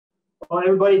Well,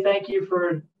 everybody, thank you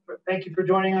for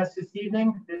joining us this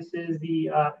evening. This is the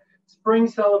spring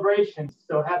celebration.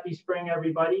 So happy spring,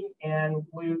 everybody. And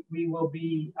we will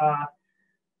be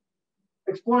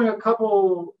exploring a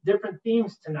couple different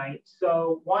themes tonight.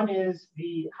 So one is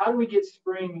how do we get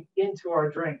spring into our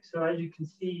drink? So as you can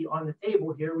see on the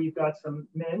table here, we've got some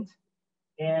mint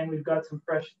and we've got some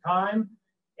fresh thyme.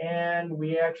 And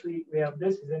we have,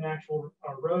 this is an actual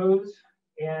rose,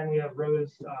 and we have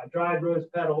dried rose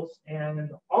petals. And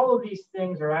all of these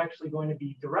things are actually going to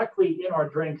be directly in our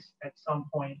drinks at some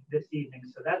point this evening.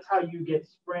 So that's how you get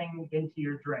spring into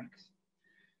your drinks.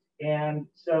 And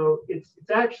so it's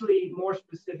actually more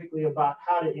specifically about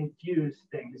how to infuse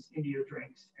things into your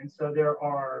drinks. And so there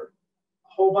are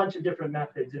a whole bunch of different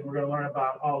methods, and we're going to learn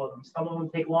about all of them. Some of them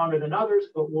take longer than others,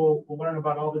 but we'll learn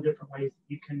about all the different ways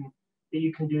that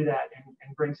you can do that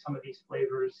and bring some of these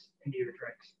flavors into your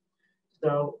drinks.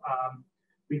 So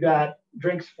we've got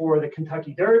drinks for the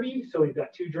Kentucky Derby. So we've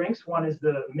got two drinks. One is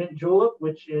the mint julep,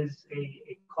 which is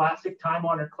a classic,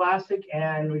 time-honored classic.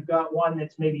 And we've got one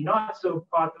that's maybe not so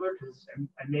popular because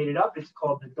I made it up. It's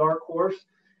called the Dark Horse.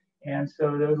 And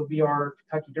so those will be our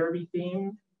Kentucky Derby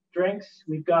themed drinks.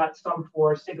 We've got some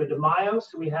for Cinco de Mayo.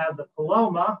 So we have the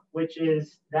Paloma, which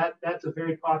is that's a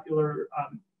very popular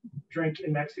drink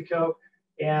in Mexico,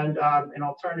 and an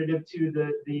alternative to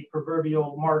the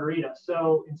proverbial margarita.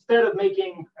 So instead of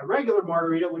making a regular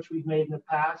margarita, which we've made in the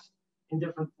past in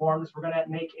different forms, we're going to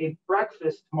make a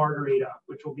breakfast margarita,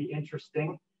 which will be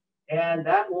interesting. And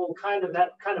that kind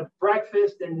of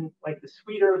breakfast and like the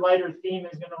sweeter, lighter theme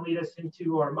is going to lead us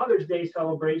into our Mother's Day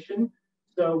celebration.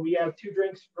 So we have two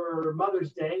drinks for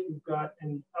Mother's Day. We've got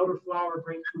an Elderflower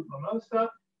grapefruit mimosa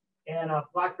and a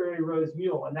Blackberry rose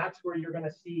mule. And that's where you're going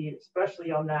to see,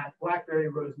 especially on that Blackberry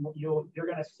rose mule, you're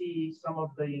going to see some of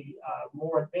the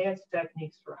more advanced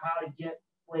techniques for how to get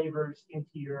flavors into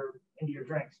your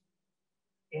drinks.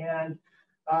 And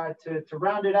to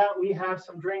round it out, we have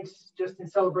some drinks just in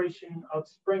celebration of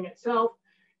spring itself.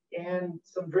 And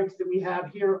some drinks that we have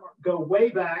here go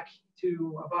way back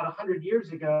to about 100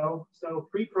 years ago, so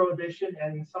pre-Prohibition,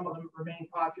 and some of them remain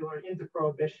popular into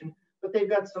Prohibition, but they've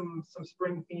got some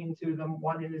spring theme to them.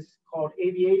 One is called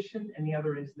Aviation, and the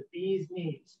other is the Bee's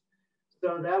Knees.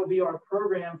 So that will be our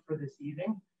program for this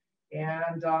evening.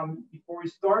 And before we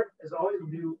start, as always,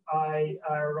 we'll do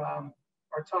our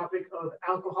topic of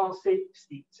alcohol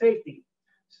safety.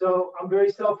 So I'm very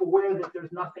self-aware that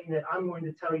there's nothing that I'm going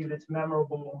to tell you that's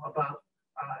memorable about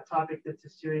a topic that's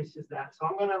as serious as that. So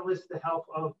I'm going to enlist the help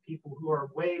of people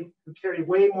who carry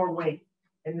way more weight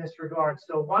in this regard.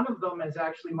 So one of them is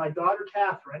actually my daughter,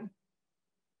 Catherine.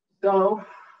 So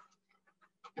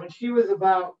when she was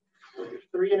about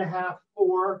 3.5,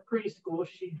 4, preschool,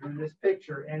 she drew this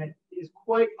picture, and it is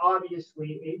quite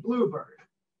obviously a bluebird.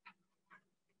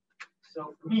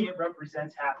 So for me, it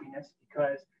represents happiness,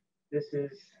 because this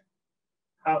is,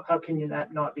 how can you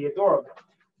not be adorable?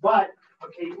 But,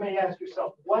 okay, you may ask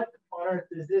yourself, what on earth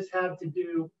does this have to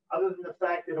do, other than the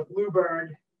fact that a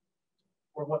bluebird,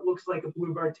 or what looks like a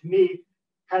bluebird to me,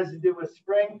 has to do with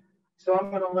spring? So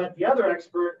I'm going to let the other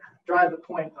expert drive the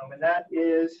point home, and that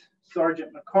is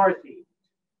Sergeant McCarthy.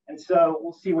 And so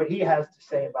we'll see what he has to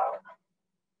say about it.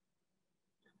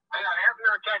 May I have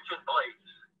your attention, please?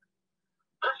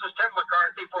 This is Tim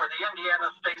McCarthy for the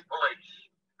Indiana State Police.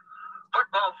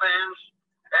 Football fans,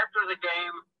 after the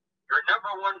game, your #1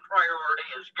 priority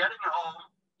is getting home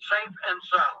safe and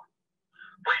sound.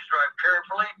 Please drive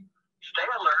carefully, stay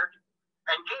alert,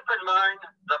 and keep in mind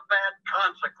the bad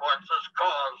consequences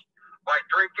caused by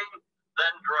drinking,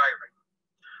 then driving.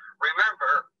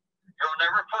 Remember, you'll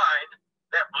never find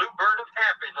that bluebird of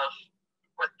happiness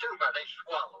with too many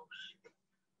swallows.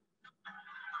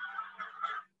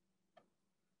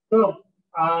 So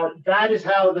that is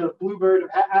how the bluebird,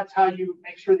 that's how you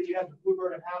make sure that you have the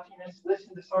bluebird of happiness.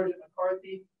 Listen to Sergeant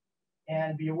McCarthy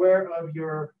and be aware of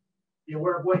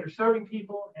what you're serving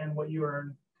people and what you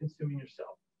are consuming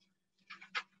yourself.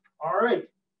 All right.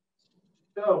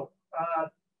 So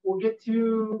we'll get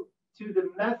to the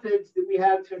methods that we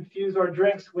have to infuse our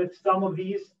drinks with some of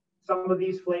these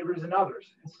flavors and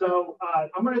others. And so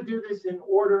I'm going to do this in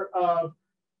order of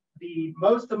the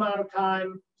most amount of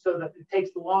time, so that it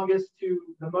takes the longest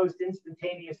to the most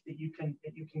instantaneous that you can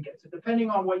get. So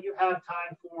depending on what you have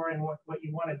time for and what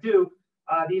you want to do,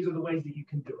 these are the ways that you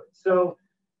can do it. So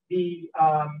the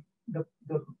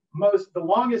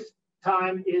longest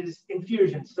time is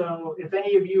infusion. So if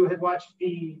any of you had watched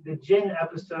the gin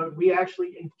episode, we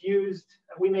actually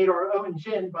made our own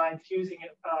gin by infusing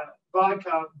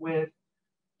vodka with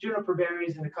juniper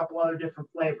berries and a couple other different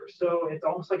flavors. So it's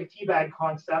almost like a tea bag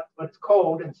concept, but it's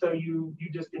cold. And so you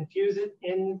just infuse it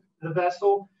in the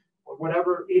vessel or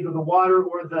whatever, either the water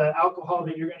or the alcohol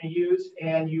that you're going to use,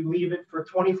 and you leave it for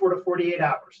 24 to 48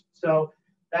 hours. So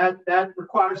that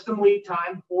requires some lead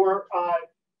time. Or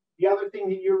the other thing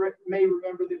that you may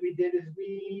remember that we did is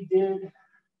we did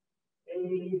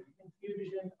a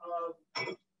infusion of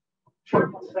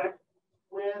triple sec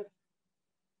with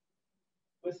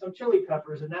some chili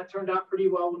peppers, and that turned out pretty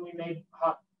well when we made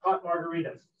hot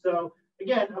margaritas. So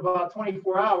again, about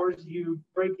 24 hours, you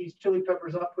break these chili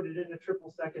peppers up, put it in a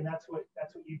triple sec, and that's what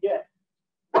you get,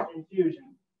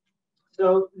 infusion.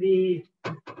 So a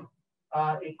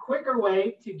quicker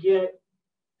way to get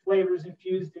flavors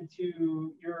infused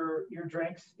into your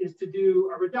drinks is to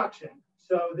do a reduction.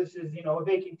 So this is, a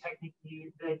baking technique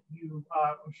that you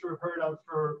I'm sure have heard of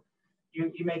for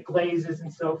you make glazes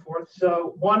and so forth.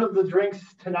 So one of the drinks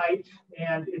tonight,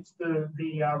 and it's the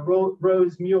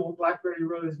rose mule, Blackberry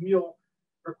rose mule,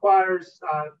 requires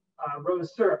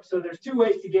rose syrup. So there's two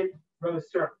ways to get rose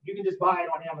syrup. You can just buy it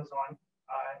on Amazon,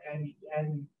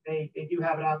 and they do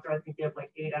have it out there. I think they have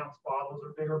like 8-ounce bottles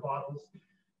or bigger bottles.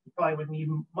 You probably would need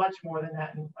much more than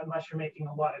that unless you're making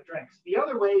a lot of drinks. The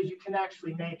other way is you can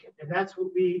actually make it, and that's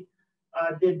what we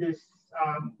did this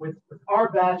with our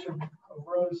batch of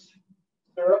rose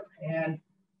syrup. And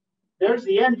there's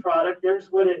the end product. There's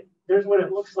what it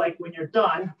looks like when you're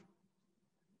done.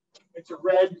 It's a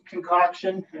red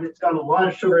concoction, and it's got a lot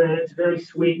of sugar in it. It's very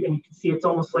sweet, and you can see it's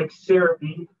almost like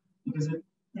syrupy because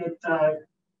it's done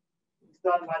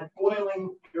by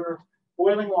boiling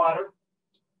water.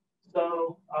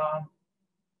 So,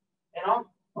 and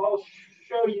I'll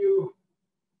show you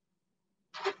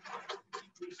at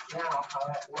least now how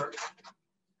that works.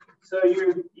 So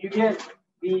you get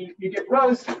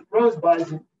rose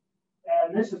buds, and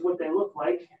this is what they look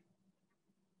like.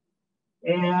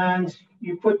 And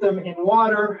you put them in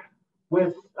water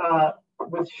with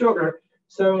sugar.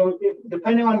 So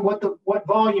depending on what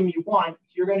volume you want,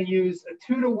 you're going to use a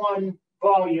 2-to-1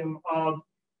 volume of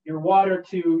your water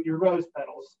to your rose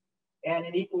petals, and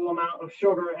an equal amount of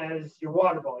sugar as your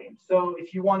water volume. So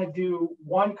if you want to do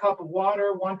 1 cup of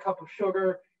water, 1 cup of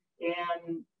sugar,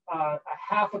 and a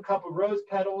half a cup of rose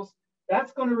petals,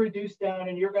 that's going to reduce down,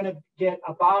 and you're going to get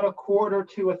about 1/4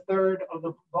 to 1/3 of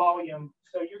the volume.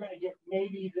 So you're going to get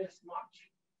maybe this much.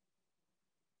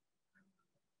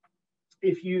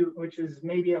 Which is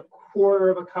maybe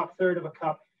 1/4 of a cup, 1/3 of a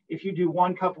cup, if you do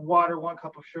 1 cup of water, 1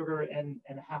 cup of sugar, and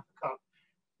a half a cup.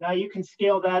 Now you can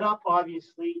scale that up,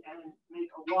 obviously, and make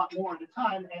a lot more at a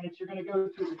time. And if you're going to go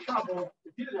through the trouble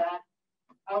to do that,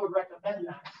 I would recommend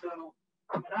that. So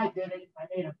when I did it, I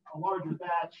made a larger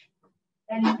batch,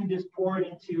 and you can just pour it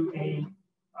into a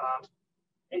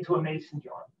mason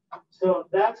jar. So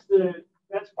that's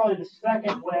probably the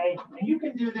second way, and you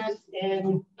can do this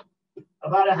in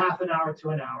about a half an hour to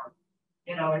an hour.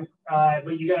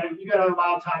 But you gotta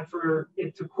allow time for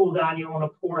it to cool down. You don't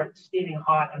want to pour it steaming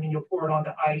hot. I mean, you'll pour it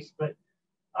onto ice, but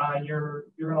you're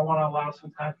going to want to allow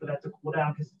some time for that to cool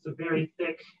down because it's a very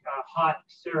thick, hot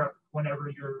syrup whenever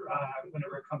it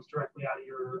comes directly out of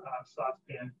your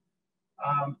saucepan.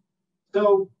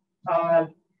 So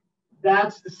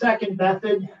that's the second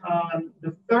method.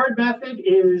 The third method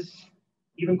is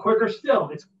even quicker still.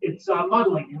 It's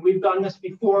muddling, and we've done this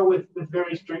before with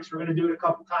various drinks. We're going to do it a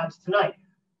couple times tonight,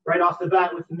 right off the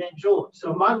bat with the mint julep.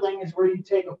 So muddling is where you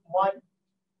take one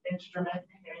instrument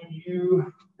and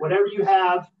whatever you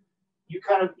have, you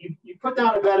put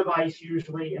down a bed of ice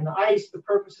usually, and the ice, the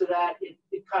purpose of that, it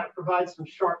kind of provides some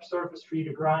sharp surface for you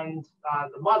to grind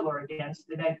the muddler against,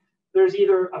 and then there's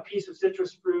either a piece of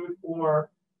citrus fruit or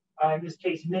in this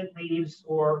case, mint leaves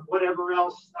or whatever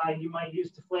else you might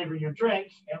use to flavor your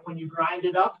drink. And when you grind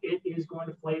it up, it is going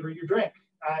to flavor your drink.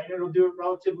 And it'll do it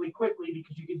relatively quickly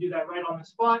because you can do that right on the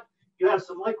spot. You have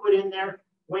some liquid in there.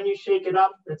 When you shake it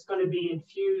up, it's going to be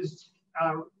infused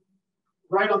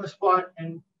right on the spot.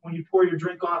 And when you pour your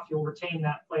drink off, you'll retain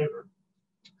that flavor.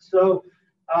 So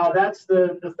that's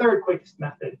the third quickest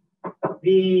method.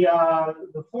 The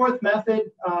fourth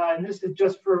method, and this is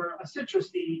just for a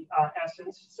citrusy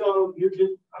essence. So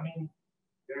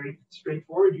very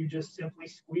straightforward. You just simply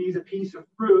squeeze a piece of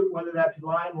fruit, whether that be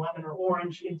lime, lemon, or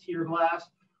orange, into your glass.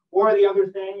 Or the other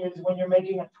thing is when you're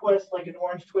making a twist, like an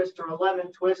orange twist or a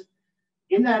lemon twist,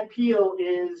 in that peel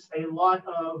is a lot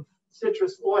of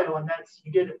citrus oil, and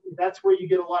that's where you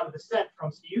get a lot of the scent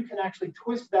from. So you can actually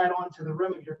twist that onto the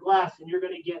rim of your glass, and you're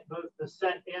going to get both the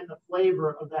scent and the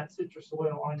flavor of that citrus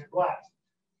oil on your glass.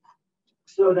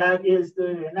 So that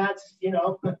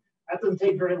doesn't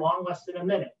take very long, less than a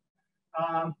minute.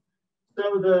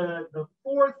 So the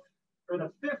fourth or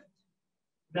the fifth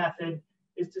method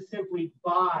is to simply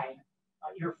buy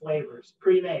your flavors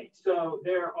pre-made. So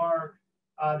there are,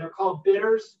 they're called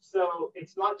bitters. So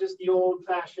it's not just the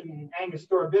old-fashioned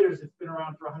Angostura bitters that's been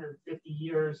around for 150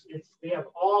 years. They have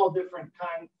all different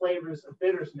flavors of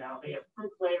bitters now. They have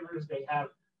fruit flavors, they have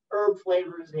herb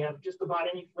flavors, they have just about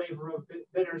any flavor of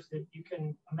bitters that you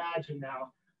can imagine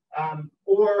now.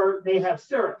 Or they have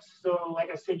syrups. So like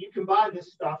I said, you can buy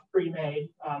this stuff pre-made,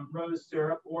 rose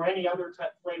syrup, or any other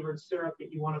type flavored syrup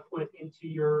that you want to put into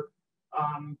your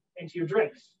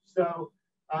drinks. So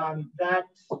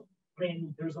that's, I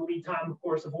mean, there's a lead time, of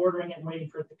course, of ordering it and waiting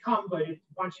for it to come, but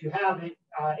once you have it,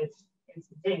 it's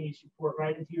instantaneous. You pour it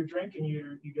right into your drink and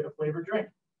you get a flavored drink.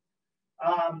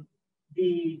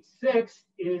 The sixth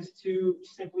is to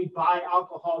simply buy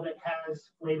alcohol that has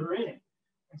flavor in it.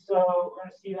 And so we're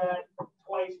going to see that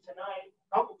twice tonight,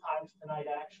 a couple times tonight,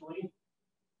 actually.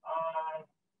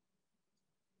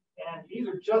 And these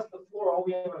are just the floral.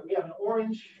 We have an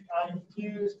orange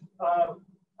infused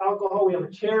alcohol. We have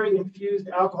a cherry infused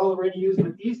alcohol that we're going to use,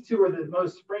 but these two are the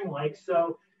most spring-like.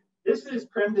 So this is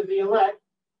creme de violette,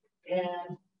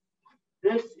 and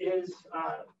this is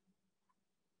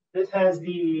this has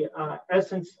the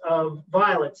essence of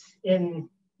violets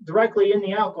directly in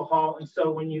the alcohol, and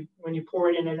so when you pour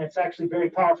it in, and it's actually very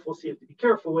powerful, so you have to be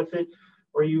careful with it,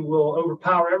 or you will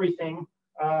overpower everything.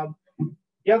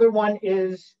 The other one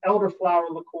is elderflower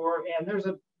liqueur, and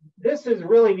this is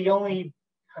really the only.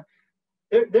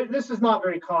 This is not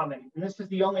very common, and this is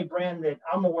the only brand that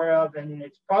I'm aware of, and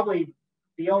it's probably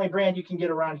the only brand you can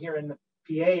get around here in the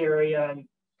PA area, and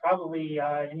probably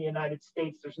in the United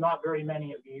States. There's not very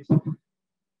many of these.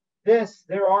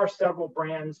 There are several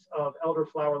brands of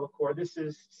elderflower liqueur. This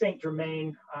is Saint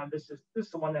Germain. This is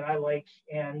the one that I like,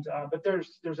 and but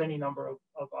there's any number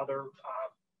of other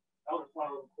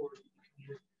elderflower liqueurs that you can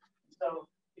use. So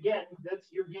again,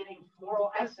 you're getting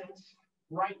floral essence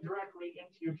right directly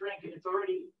into your drink, and it's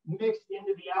already mixed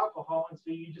into the alcohol, and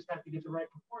so you just have to get the right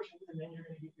proportions, and then you're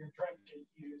going to get your drink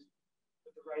infused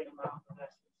with the right amount of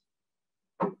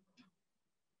essence.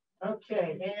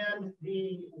 Okay, and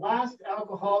the last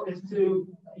alcohol is you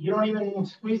don't even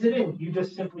squeeze it in. You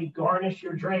just simply garnish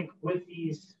your drink with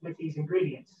these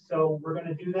ingredients. So we're going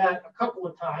to do that a couple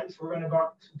of times. We're going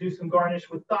to do some garnish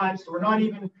with thyme. So we're not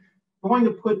even going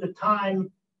to put the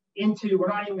thyme into, we're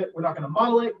not going to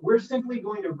muddle it. We're simply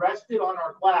going to rest it on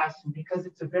our glass. And because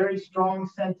it's a very strong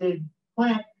scented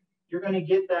plant, you're going to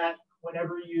get that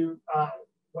whenever your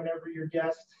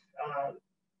guest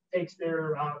takes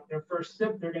their first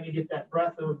sip, they're going to get that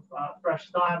breath of fresh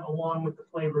thyme along with the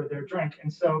flavor of their drink.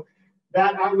 And so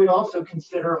that I would also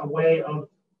consider a way of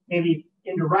maybe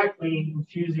indirectly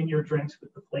infusing your drinks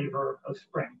with the flavor of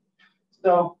spring.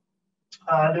 So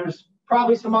there's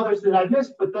probably some others that I've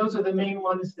missed, but those are the main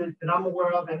ones that I'm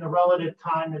aware of, and the relative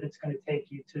time that it's going to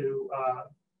take you to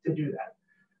do that.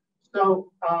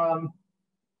 So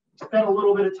spend a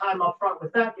little bit of time up front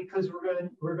with that because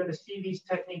we're going to see these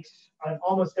techniques on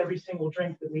almost every single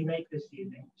drink that we make this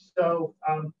evening. So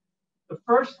the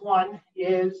first one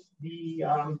is the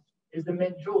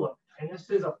mint julep, and this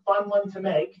is a fun one to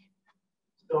make.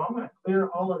 So I'm going to clear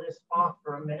all of this off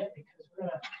for a minute because we're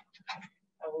going to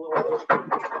have a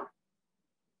little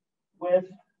with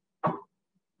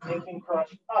making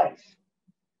crushed ice.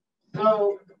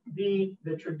 So the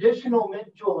traditional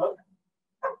mint julep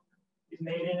is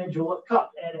made in a julep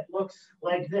cup, and it looks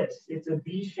like this. It's a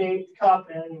V-shaped cup,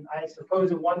 and I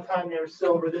suppose at one time they were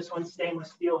silver. This one's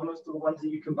stainless steel. Most of the ones that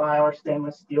you can buy are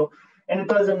stainless steel, and it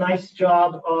does a nice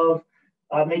job of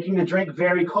making the drink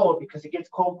very cold because it gets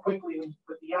cold quickly when you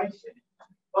put the ice in it.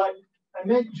 But a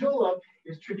mint julep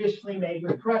is traditionally made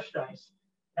with crushed ice.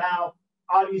 Now,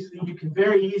 obviously, you can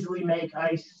very easily make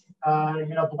ice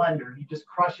in a blender. You just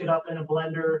crush it up in a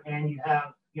blender, and you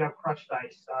have crushed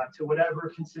ice to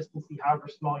whatever consistency, however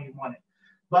small you want it.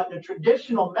 But the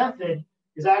traditional method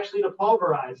is actually to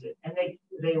pulverize it, and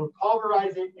they would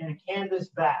pulverize it in a canvas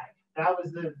bag. That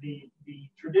was the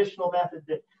traditional method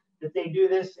that they do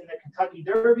this in the Kentucky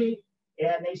Derby,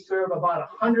 and they serve about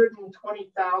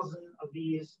 120,000 of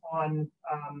these on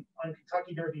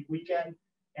Kentucky Derby weekend.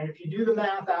 And if you do the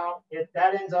math out,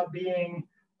 that ends up being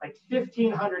like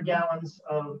 1,500 gallons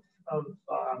of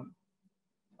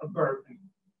bourbon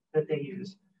that they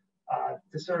use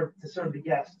to serve the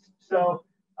guests. So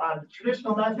the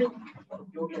traditional method,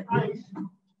 you'll get ice,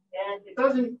 and it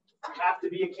doesn't have to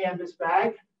be a canvas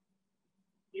bag.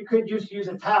 You could just use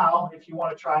a towel if you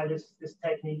want to try this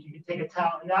technique. You could take a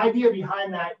towel, and the idea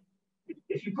behind that,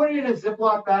 if you put it in a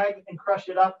Ziploc bag and crush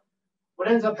it up, what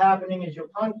ends up happening is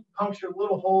you'll puncture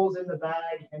little holes in the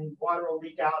bag and water will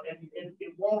leak out, and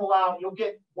it won't allow, you'll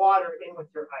get water in with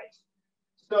your ice.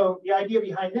 So the idea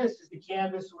behind this is the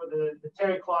canvas or the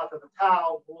terry cloth of a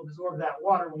towel will absorb that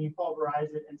water when you pulverize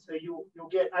it, and so you'll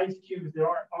get ice cubes that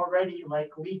aren't already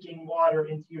like leaking water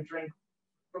into your drink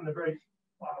from the very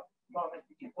moment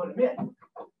that you put them in.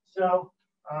 So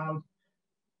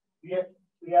we have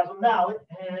a mallet,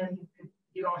 and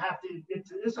you don't have to.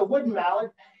 It's a wooden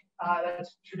mallet.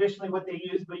 That's traditionally what they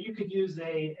use, but you could use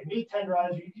a meat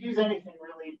tenderizer. You could use anything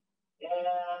really,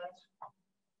 and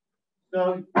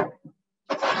so.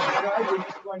 We're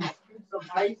just going to scoop some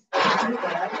ice in the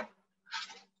bag.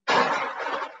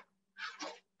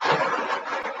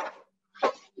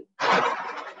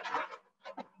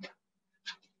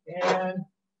 And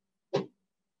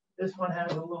this one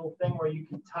has a little thing where you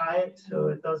can tie it so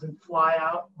it doesn't fly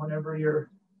out whenever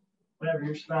you're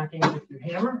smacking it with your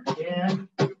hammer. And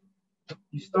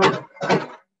you start.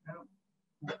 I'll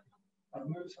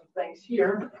move some things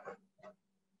here.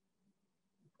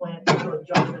 Plant sort of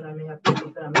jumping, I may have to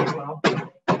put them as well.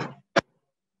 I'm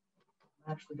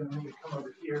actually going to make it come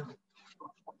over here.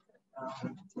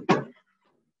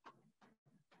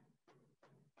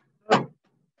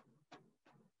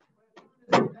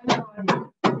 Depending on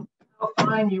how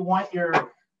fine you want your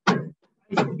ice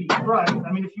to be crushed.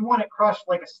 I mean, if you want it crushed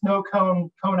like a snow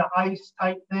cone of ice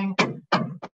type thing,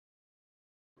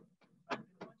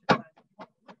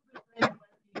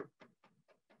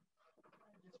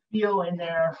 feel in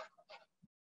there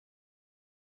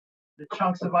the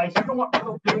chunks of ice. You don't want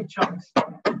real big chunks.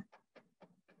 You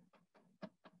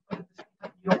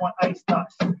don't want ice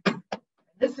dust. And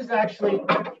this is actually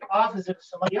the opposite of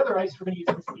some of the other ice we're going to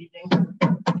use this evening.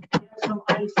 We have some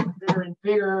ice that are in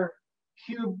bigger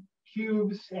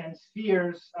cubes and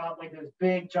spheres, like those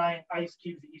big giant ice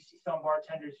cubes that you see some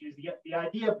bartenders use. The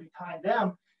idea behind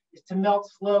them is to melt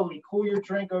slowly, cool your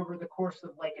drink over the course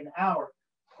of like an hour.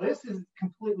 This is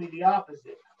completely the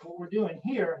opposite. What we're doing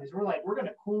here is we're going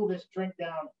to cool this drink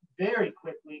down very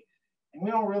quickly. And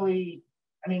we don't really,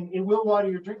 I mean, it will water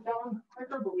your drink down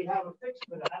quicker, but we have a fix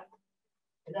for that.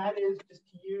 And that is just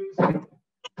to use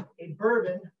a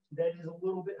bourbon that is a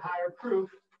little bit higher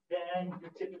proof than your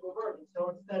typical bourbon. So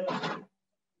instead of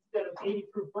 80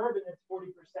 proof bourbon that's 40%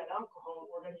 alcohol,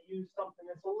 we're going to use something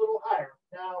that's a little higher.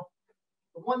 Now,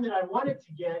 the one that I wanted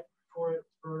to get for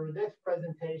this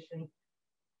presentation,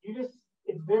 it's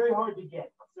very hard to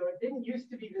get. So it didn't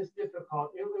used to be this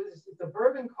difficult. It's a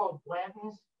bourbon called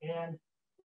Blanton's, and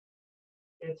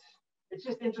it's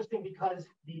just interesting because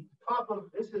the top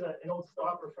of this is an old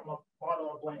stopper from a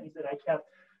bottle of Blanton's that I kept.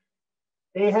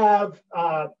 They have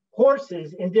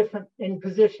horses in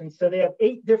positions. So they have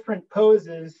 8 different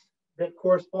poses that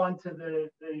correspond to the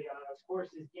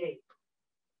horse's gait.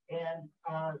 And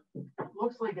it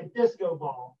looks like a disco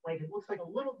ball. Like it looks like a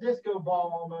little disco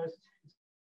ball almost. It's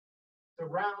a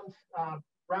round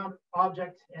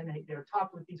object, and they're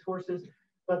topped with these horses,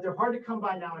 but they're hard to come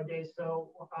by nowadays.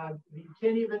 So you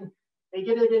can't even, they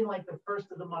get it in like the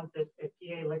first of the month at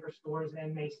PA liquor stores,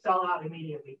 and they sell out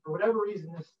immediately. For whatever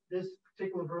reason, this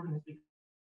particular bourbon has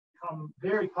become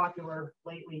very popular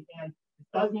lately, and it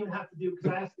doesn't even have to do,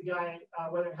 because I asked the guy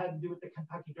whether it had to do with the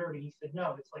Kentucky Derby. He said,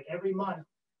 no, it's like every month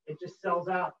it just sells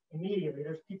out immediately.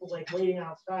 There's people like waiting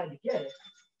outside to get it.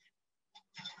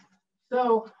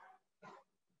 So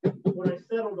what I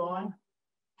settled on,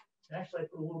 actually I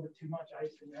put a little bit too much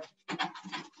ice in there,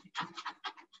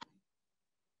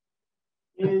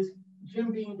 is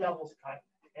Jim Beam Devil's Cut.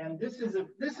 And this is a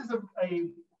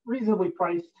reasonably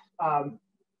priced,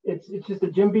 it's just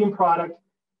a Jim Beam product.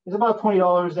 It's about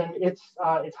 $20, and it's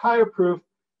higher proof.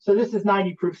 So this is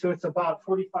 90 proof, so it's about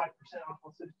 45%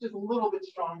 alcohol. So it's just a little bit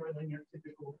stronger than your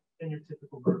typical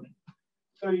bourbon.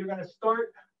 So you're going to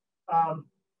start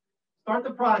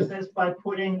the process by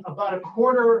putting about a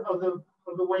quarter of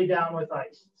the way down with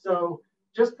ice. So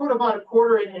just put about a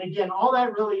quarter in, and again, all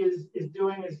that really is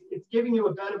doing is it's giving you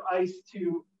a bed of ice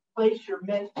to place your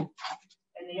mint and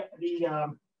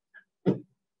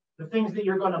the things that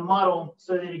you're going to muddle,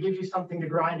 so that it gives you something to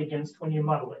grind against when you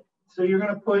muddle it. So you're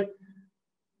going to put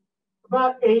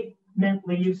about 8 mint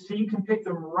leaves, so you can pick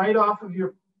them right off of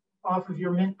your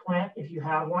mint plant if you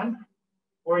have one,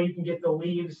 or you can get the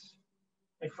leaves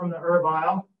like from the herb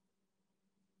aisle.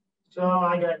 So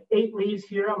I got 8 leaves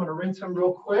here. I'm going to rinse them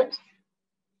real quick.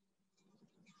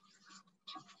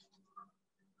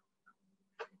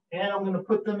 And I'm going to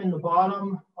put them in the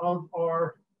bottom of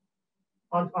our,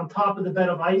 on top of the bed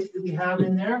of ice that we have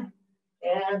in there.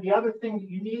 And the other thing that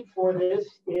you need for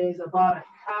this is about a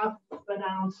half an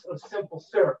ounce of simple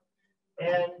syrup.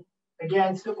 And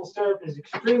Again, simple syrup is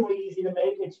extremely easy to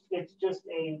make. It's just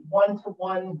a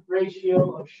 1-to-1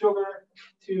 ratio of sugar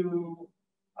to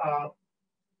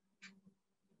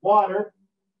water.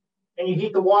 And you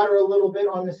heat the water a little bit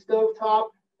on the stove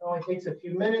top. It only takes a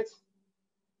few minutes.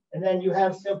 And then you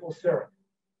have simple syrup.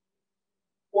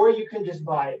 Or you can just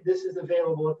buy it. This is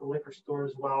available at the liquor store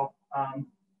as well,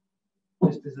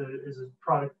 just as a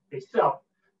product they sell.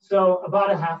 So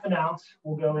about a half an ounce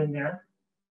will go in there.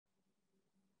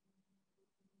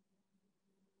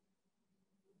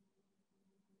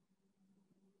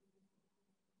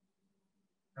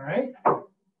 All right.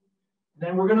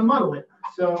 Then we're going to muddle it.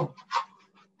 So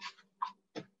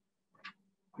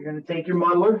you're going to take your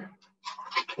muddler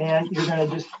and you're going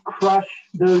to just crush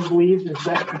those leaves as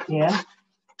best you can.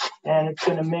 And it's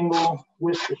going to mingle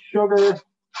with the sugar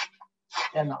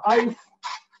and the ice.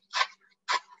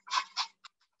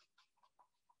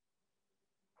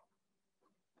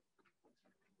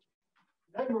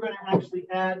 Then we're going to actually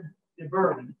add the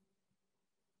bourbon.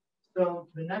 So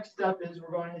the next step is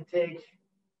we're going to take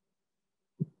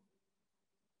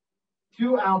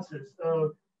 2 ounces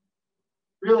of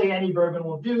really any bourbon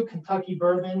will do. Kentucky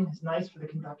bourbon is nice for the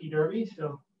Kentucky Derby.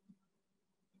 So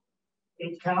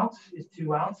 8 counts is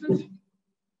 2 ounces.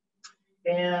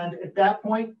 And at that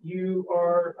point, you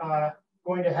are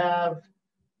going to have,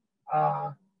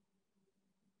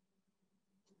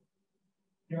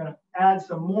 you're going to add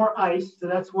some more ice. So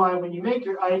that's why when you make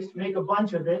your ice, make a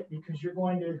bunch of it, because you're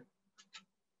going to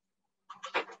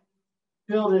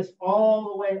fill this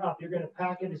all the way up. You're going to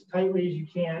pack it as tightly as you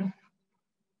can.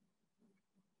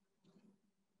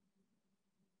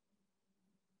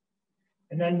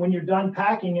 And then when you're done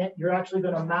packing it, you're actually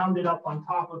going to mound it up on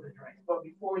top of the drink. But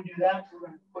before we do that, we're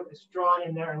going to put the straw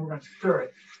in there and we're going to stir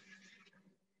it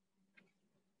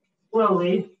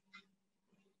slowly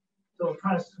so it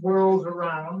kind of swirls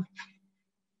around.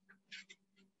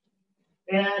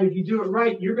 And if you do it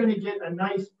right, you're going to get a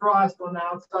nice frost on the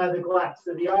outside of the glass.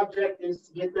 So the object is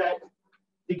to get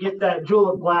that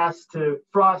julep glass to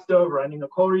frost over. I mean, the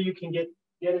colder you can get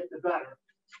it, the better.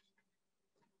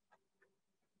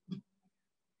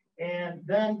 And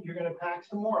then you're going to pack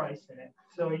some more ice in it.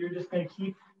 So you're just going to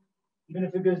keep, even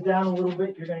if it goes down a little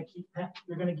bit, you're going to keep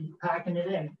packing it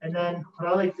in. And then what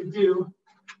I like to do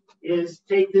is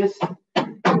take this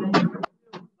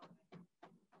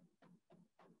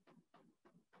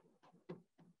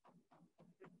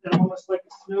almost like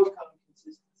a snow cone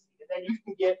consistency. And then you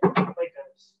can get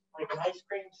like an ice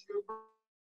cream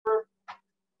scooper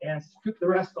and scoop the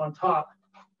rest on top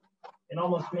and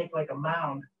almost make like a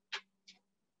mound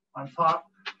on top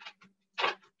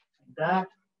like that.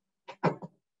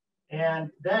 And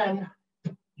then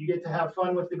you get to have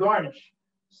fun with the garnish.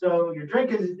 So your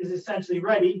drink is essentially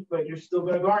ready, but you're still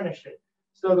going to garnish it.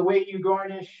 So the way you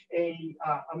garnish a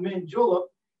mint julep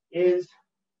is,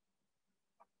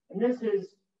 and this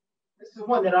is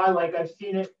one that I like. I've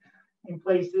seen it in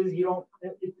places. You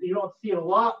don't see it a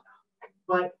lot,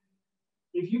 but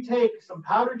if you take some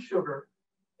powdered sugar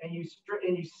and you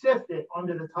sift it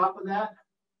onto the top of that,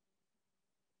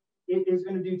 it is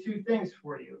going to do 2 things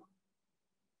for you.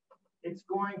 It's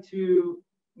going to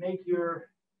make your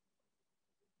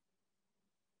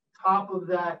top of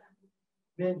that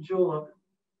mint julep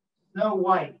snow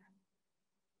white,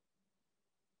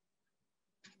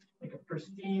 like a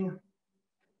pristine.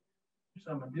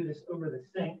 So I'm going to do this over the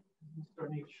sink. I'm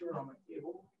starting to get short on my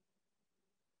table.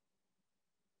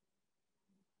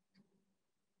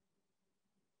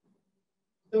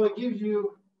 So it gives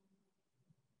you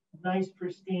a nice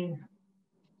pristine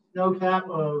snow cap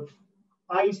of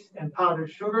ice and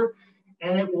powdered sugar.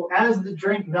 And it will, as the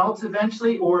drink melts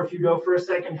eventually, or if you go for a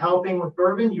second helping with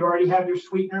bourbon, you already have your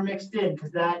sweetener mixed in,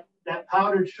 because that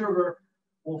powdered sugar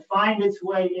will find its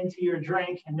way into your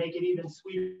drink and make it even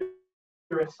sweeter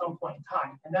at some point in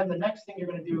time. And then the next thing you're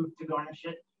going to do to garnish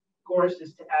it, of course,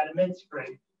 is to add a mint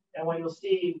sprig. And what you'll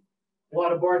see a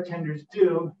lot of bartenders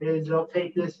do is they'll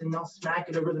take this and they'll smack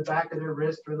it over the back of their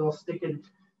wrist, or they'll stick it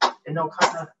and they'll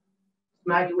kind of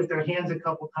smack it with their hands a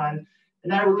couple times.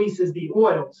 And that releases the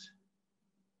oils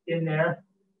in there,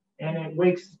 and it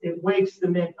wakes the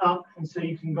mint up, and so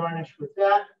you can garnish with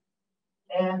that.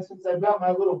 And since I've got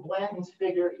my little Blanton's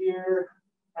figure here,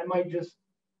 I might just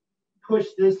push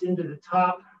this into the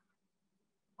top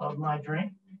of my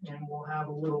drink, and we'll have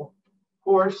a little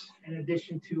course in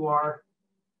addition to our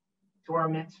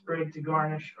mint sprig to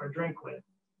garnish our drink with.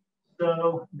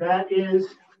 So that is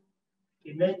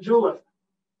a mint julep.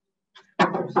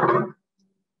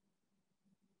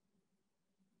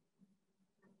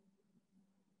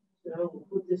 So we'll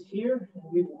put this here, and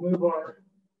we will move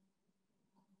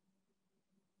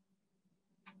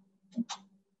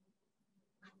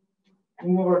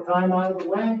We'll move our thyme out of the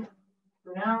way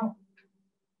for now.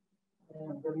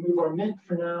 And we'll move our mint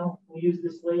for now. We'll use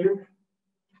this later.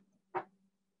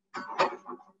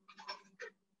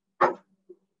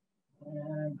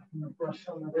 And I'm going to brush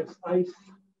some of this ice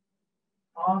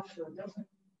off so it doesn't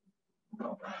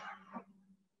go.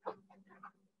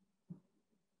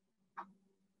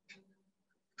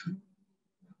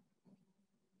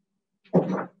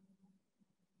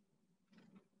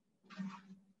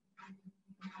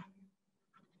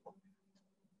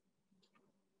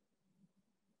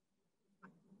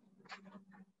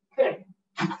 Okay.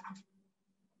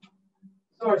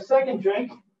 So our second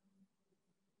drink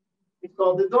is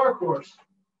called the Dark Horse.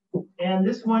 And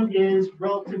this one is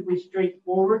relatively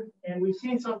straightforward. And we've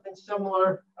seen something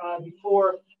similar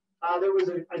before. There was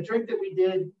a drink that we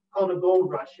did called a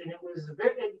Gold Rush. And it was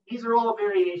these are all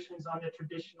variations on the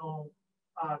traditional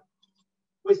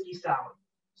whiskey sour.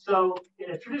 So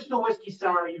in a traditional whiskey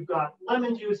sour, you've got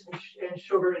lemon juice and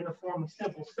sugar in the form of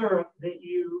simple syrup that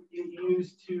you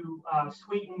use to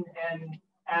sweeten and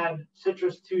add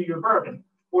citrus to your bourbon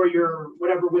or your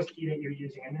whatever whiskey that you're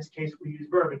using. In this case, we use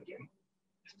bourbon again.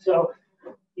 So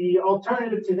the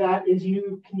alternative to that is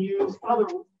you can use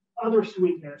other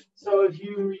sweeteners. So if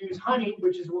you use honey,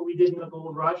 which is what we did in the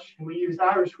Gold Rush, and we used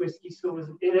Irish whiskey, so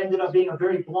it ended up being a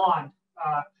very blonde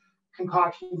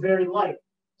concoction, very light.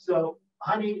 So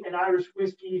honey and Irish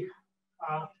whiskey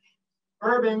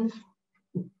bourbons,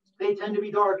 they tend to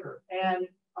be darker. And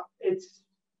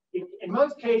in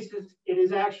most cases,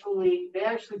 they actually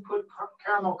put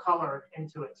caramel color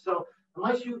into it. So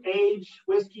unless you age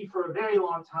whiskey for a very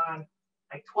long time,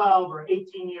 like 12 or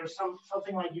 18 years,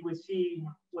 something like you would see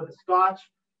with a Scotch,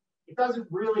 it doesn't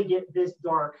really get this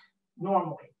dark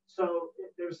normally. So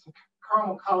there's some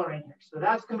caramel color in here. So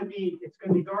it's going to be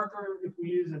darker if we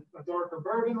use a darker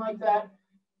bourbon like that.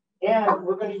 And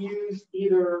we're going to use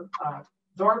either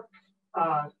dark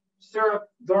syrup,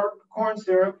 dark corn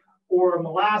syrup, or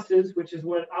molasses, which is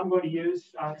what I'm going to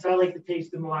use because I like the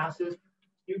taste of molasses.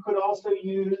 You could also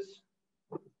use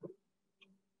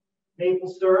maple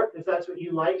syrup if that's what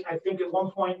you like. I think at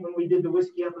one point when we did the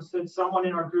whiskey episode, someone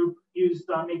in our group used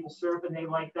maple syrup, and they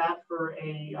liked that for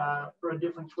a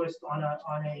different twist on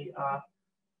a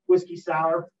whiskey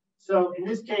sour. So in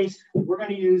this case, we're going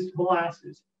to use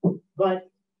molasses. But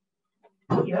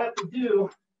what you have to do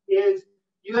is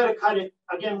you got to cut it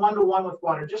again 1-to-1 with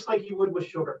water, just like you would with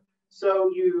sugar.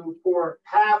 So you pour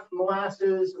half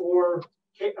molasses or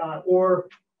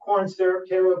corn syrup,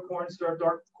 Karo corn syrup,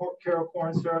 dark Karo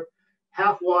corn syrup,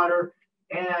 half water,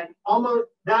 and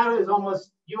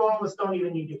you almost don't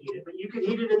even need to heat it, but you could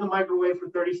heat it in the microwave for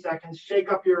 30 seconds, shake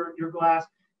up your glass,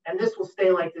 and this will stay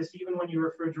like this even when you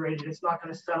refrigerate it. It's not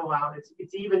going to settle out.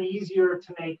 It's even easier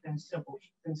to make than simple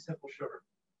sugar.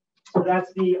 So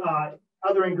that's the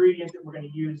other ingredient that we're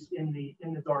going to use in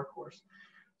the Dark Horse.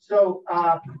 So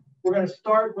we're going to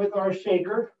start with our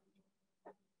shaker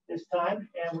this time,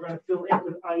 and we're going to fill it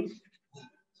with ice. So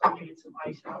I'm going to get some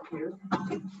ice out here.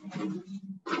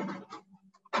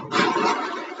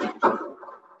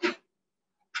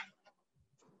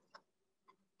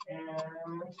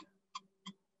 And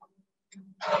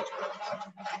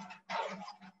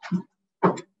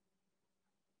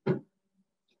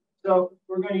so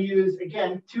we're going to use,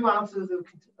 again, 2 ounces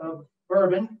of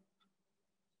bourbon.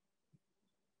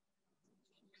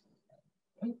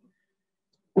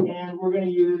 And we're going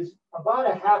to use about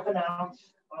a ½ an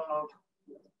ounce of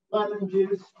lemon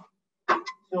juice. So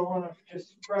I want to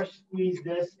just fresh squeeze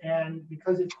this, and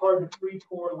because it's hard to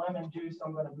pre-pour lemon juice,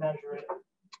 I'm going to measure it.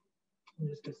 I'm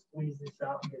just going to squeeze this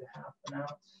out and get a ½ an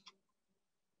ounce.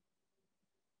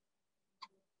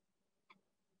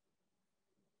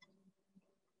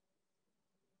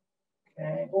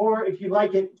 Okay. Or if you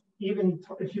like it,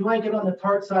 if you like it on the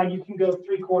tart side, you can go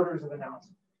 3/4 of an ounce.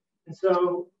 And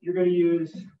so you're going to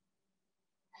use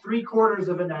 3/4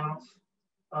 of an ounce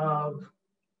of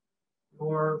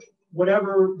or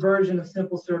whatever version of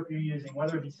simple syrup you're using,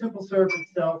 whether it be simple syrup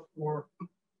itself or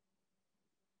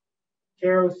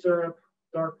Karo syrup,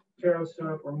 dark Karo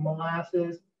syrup, or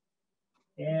molasses.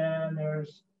 And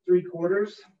there's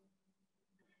 3/4.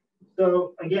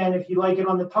 So again, if you like it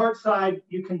on the tart side,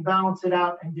 you can balance it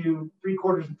out and do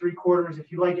 3/4 and 3/4.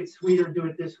 If you like it sweeter, do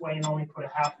it this way and only put a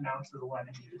 ½ an ounce of the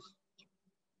lemon juice.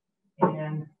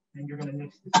 And then you're going to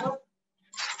mix this up.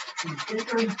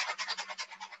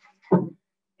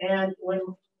 And when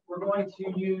we're going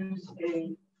to use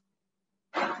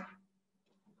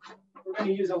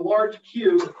a large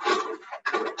cube.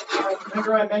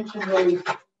 Remember I mentioned those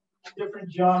different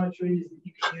geometries that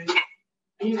you can use.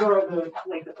 These are the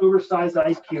oversized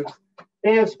ice cubes.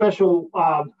 They have special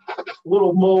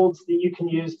little molds that you can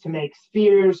use to make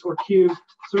spheres or cubes.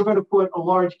 So we're going to put a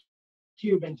large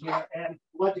cube in here, and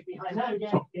logic behind that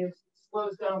again is it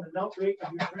slows down the melt rate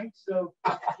of your drink, so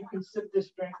you can sip this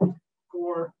drink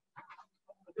for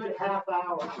a good half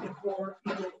hour before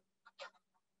you get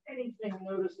anything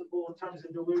noticeable in terms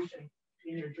of dilution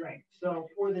in your drink. So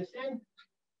pour this in,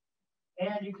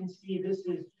 and you can see this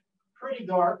is pretty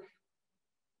dark.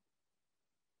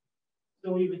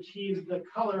 So we've achieved the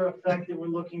color effect that we're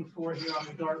looking for here on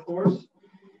the dark horse.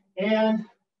 And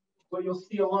what you'll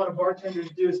see a lot of bartenders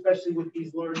do, especially with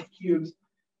these large cubes,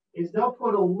 is they'll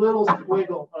put a little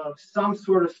squiggle of some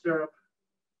sort of syrup.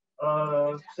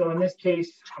 So in this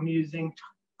case, I'm using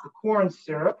the corn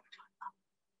syrup.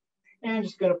 And I'm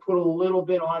just going to put a little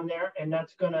bit on there, and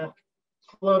that's going to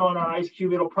float on our ice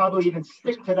cube. It'll probably even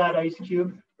stick to that ice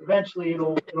cube. Eventually,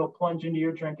 it'll plunge into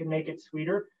your drink and make it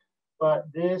sweeter. But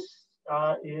this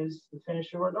is the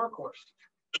finish of our dark horse.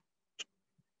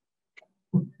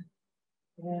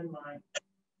 And my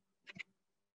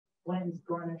lens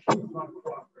garnish is not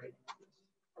cooperating.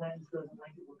 Lens doesn't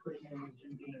like it. We're putting in the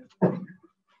Jim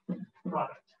Beam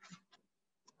product.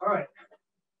 All right.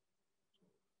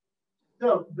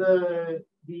 So the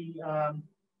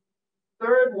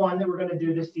third one that we're going to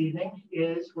do this evening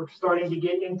is we're starting to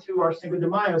get into our Cinco de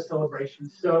Mayo celebration.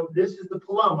 So this is the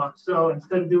Paloma. So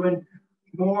instead of doing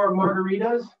more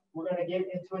margaritas, we're going to get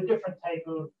into a different type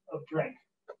of drink.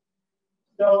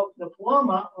 So the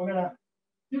Paloma, we're going to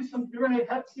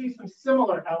see some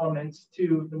similar elements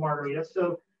to the margarita.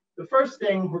 So the first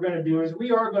thing we're going to do is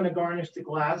we are going to garnish the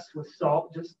glass with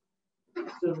salt, just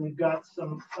so we've got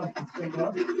something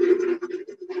similar.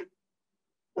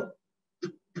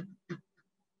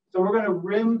 So we're going to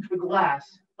rim the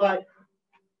glass, but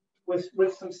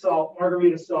with some salt,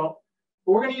 margarita salt.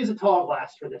 But we're going to use a tall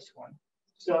glass for this one.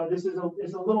 So this is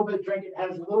a little bit drink. It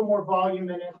has a little more volume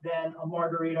in it than a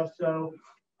margarita, so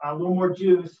a little more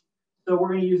juice. So we're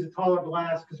going to use a taller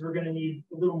glass because we're going to need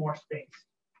a little more space.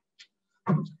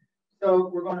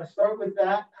 So we're going to start with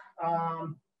that,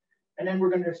 and then we're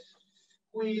going to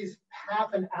squeeze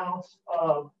half an ounce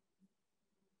of.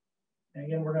 And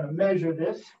again, we're going to measure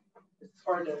this. It's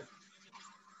hard to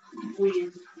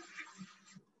squeeze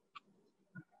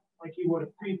like you would a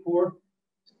pre-pour.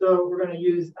 So we're going to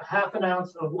use a half an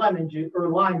ounce of lemon juice or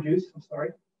lime juice. I'm sorry.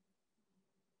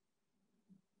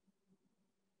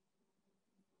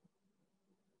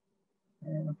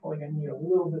 And I'm probably going to need a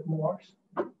little bit more.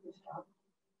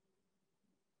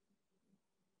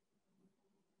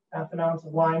 Half an ounce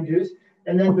of lime juice.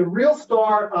 And then the real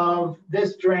star of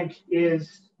this drink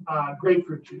is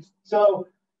grapefruit juice. So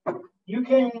you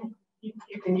can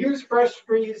use fresh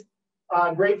squeezed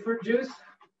grapefruit juice.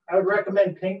 I would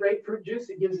recommend pink grapefruit juice.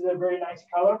 It gives it a very nice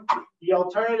color. The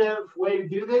alternative way to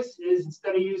do this is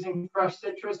instead of using fresh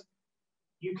citrus,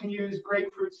 you can use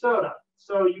grapefruit soda.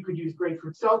 So you could use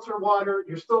grapefruit seltzer water.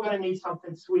 You're still going to need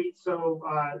something sweet. So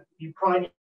you probably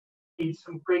need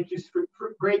some grapefruit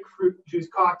juice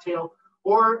cocktail.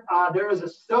 Or there is a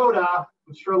soda,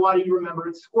 I'm sure a lot of you remember,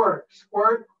 it's Squirt.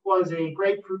 Squirt was a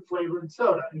grapefruit flavored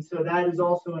soda. And so that is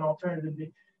also an alternative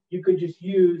that you could just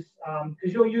use,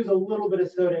 because you'll use a little bit of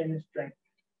soda in this drink.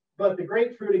 But the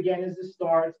grapefruit, again, is the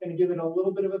star. It's going to give it a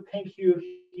little bit of a pink hue if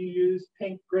you use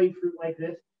pink grapefruit like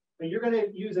this. But you're going to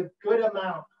use a good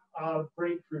amount of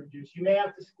grapefruit juice. You may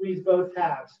have to squeeze both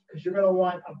halves because you're going to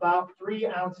want about 3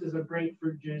 ounces of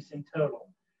grapefruit juice in total.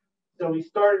 So we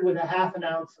started with a half an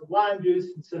ounce of lime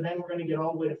juice, and so then we're going to get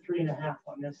all the way to 3.5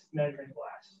 on this measuring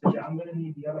glass. So yeah, I'm going to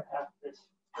need the other half of this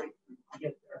grapefruit to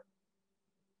get there.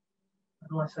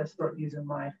 Unless I start using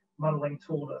my muddling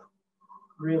tool to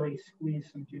really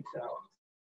squeeze some juice out.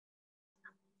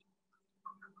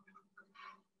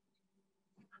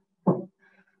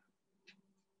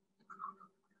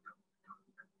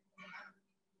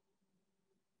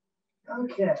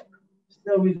 Okay,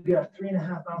 so we've got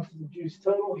 3.5 ounces of juice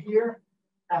total here,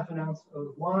 half an ounce of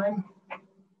lime.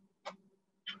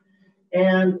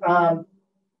 And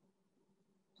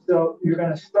so you're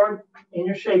going to start in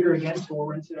your shaker again, so we'll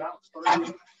rinse it out.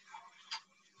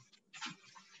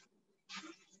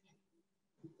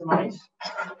 Some ice.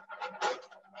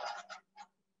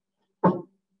 We'll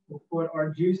put our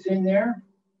juice in there.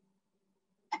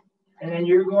 And then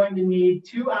you're going to need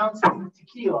 2 ounces of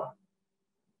tequila.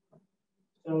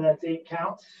 So that's 8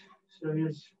 counts. So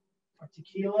here's our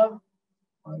tequila.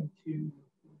 1, 2,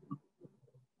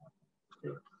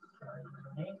 6,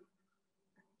 7, 8.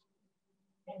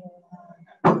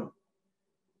 And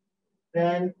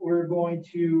then we're going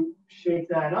to shake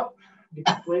that up, get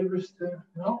the flavors to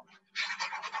melt.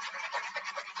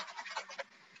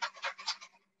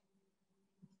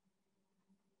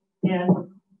 And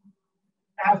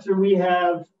after we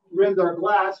have rimmed our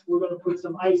glass, we're going to put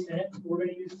some ice in it. We're going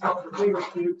to use some of the bigger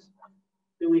cubes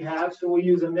that we have. So we'll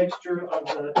use a mixture of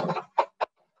the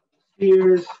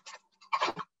spheres,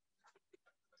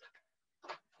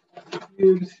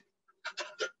 cubes,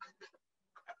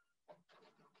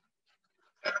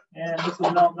 and this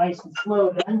will melt nice and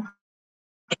slow then.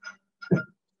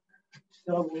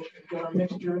 So we'll get our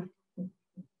mixture,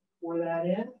 pour that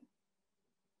in.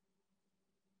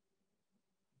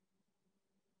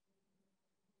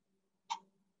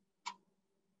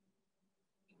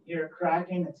 Hear it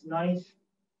cracking, it's nice,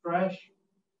 fresh.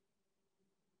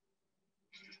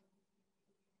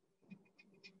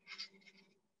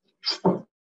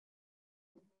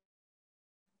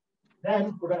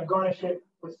 Then we're going to garnish it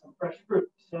with some fresh fruit.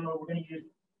 So we're going to use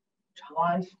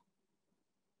limes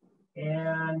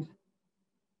and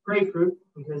grapefruit,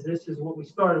 because this is what we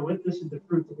started with. This is the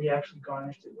fruit that we actually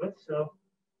garnished it with. So,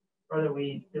 or that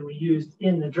we used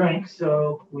in the drink.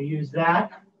 So we use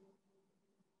that.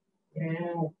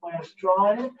 And we'll plant a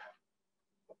straw in it.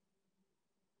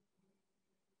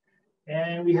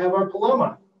 And we have our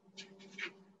Paloma.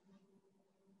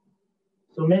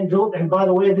 So mint julep, and by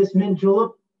the way, this mint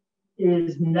julep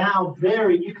is now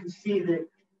you can see that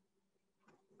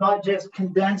not just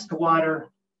condensed water,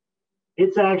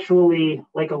 it's actually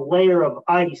like a layer of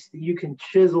ice that you can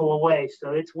chisel away.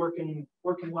 So it's working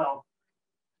well.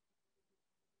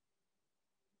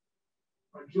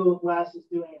 Our julep glass is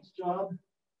doing its job.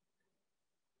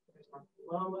 There's our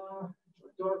Paloma,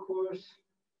 our dark horse.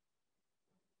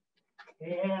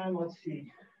 And let's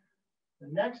see, the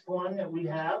next one that we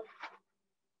have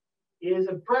is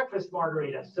a breakfast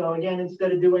margarita. So again,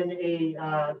 instead of doing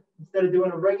a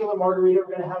regular margarita,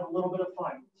 we're going to have a little bit of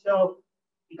fun. So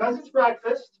because it's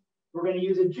breakfast, we're going to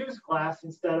use a juice glass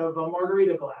instead of a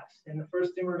margarita glass. And the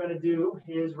first thing we're going to do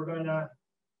is we're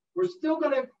still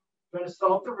going to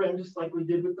salt the rim just like we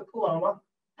did with the Paloma,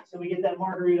 so we get that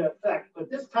margarita effect.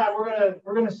 But this time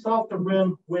we're going to salt the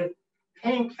rim with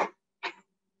pink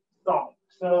salt.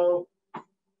 So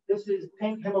this is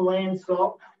pink Himalayan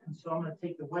salt. And so I'm going to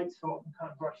take the white salt and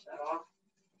kind of brush that off.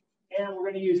 And we're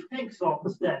going to use pink salt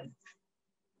instead.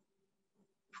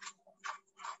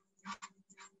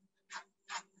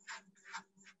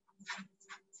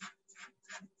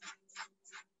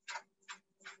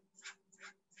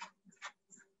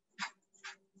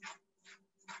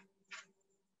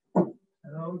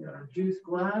 So we got our juice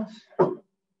glass.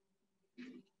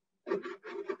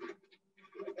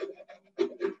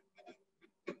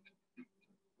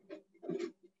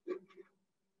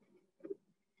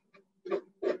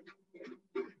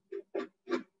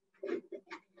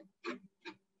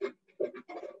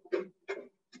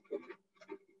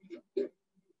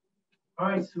 All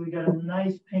right, so we got a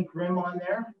nice pink rim on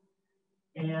there,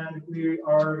 and we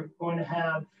are going to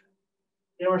have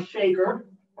our shaker.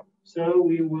 So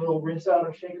we will rinse out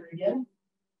our shaker again.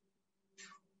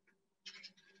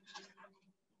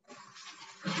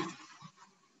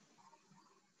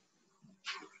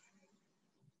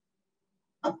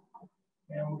 And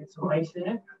we'll get some ice in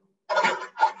it.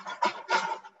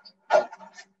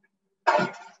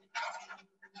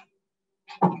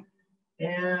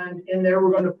 And in there,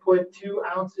 we're going to put 2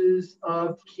 ounces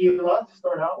of tequila to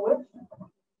start out with.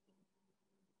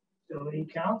 So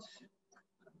 8 counts.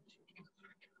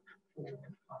 4, 5,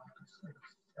 6,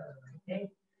 7, 8.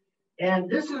 And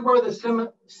this is where the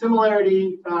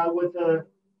similarity with the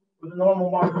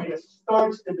normal margarita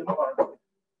starts to depart.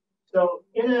 So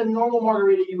in a normal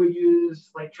margarita, you would use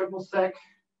like triple sec.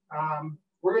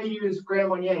 We're going to use Grand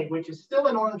Marnier, which is still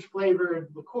an orange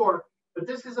flavored liqueur, but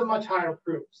this is a much higher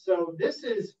proof. So this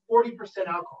is 40%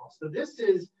 alcohol. So this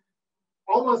is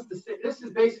almost the same. This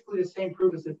is basically the same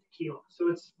proof as the tequila. So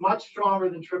it's much stronger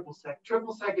than triple sec.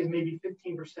 Triple sec is maybe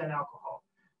 15% alcohol.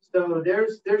 So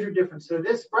there's your difference. So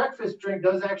this breakfast drink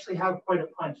does actually have quite a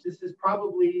punch. This is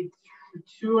probably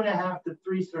 2.5 to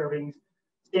 3 servings,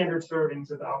 standard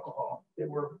servings of alcohol that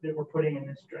we're putting in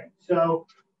this drink. So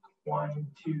 1,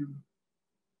 2,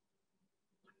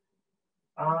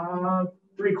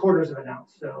 3/4 of an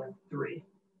ounce, so 3.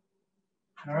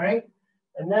 All right,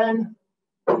 and then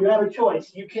you have a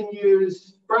choice. You can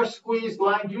use fresh squeezed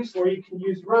lime juice, or you can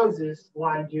use Rose's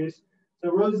lime juice.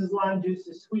 So Rose's lime juice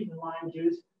is sweetened lime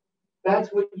juice. That's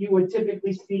what you would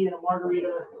typically see in a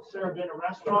margarita served in a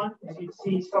restaurant. Is you'd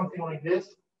see something like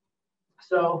this.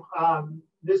 So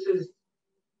this is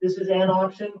an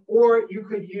option, or you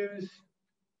could use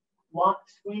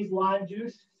squeezed lime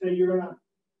juice. So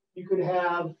you could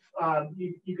have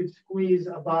you could squeeze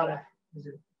about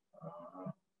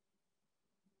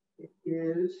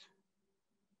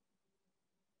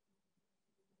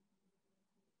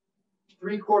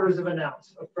 3/4 of an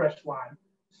ounce of fresh lime.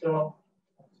 So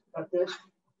got this.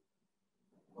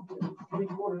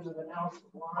 3/4 of an ounce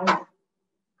of lime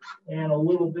and a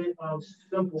little bit of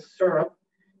simple syrup.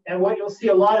 And what you'll see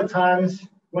a lot of times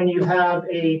when you have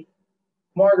a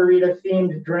margarita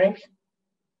themed drink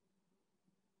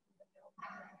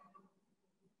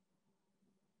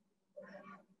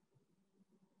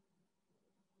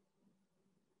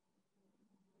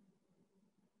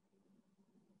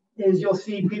is you'll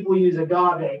see people use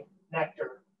agave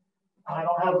nectar. I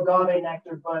don't have agave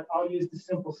nectar, but I'll use the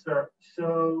simple syrup.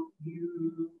 So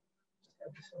you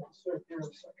have the simple syrup here a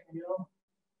second ago.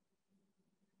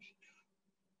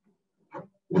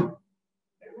 There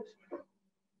it is.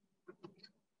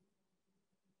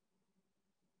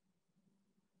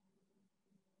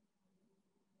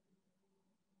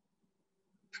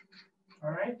 All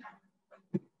right.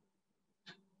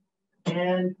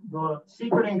 And the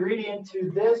secret ingredient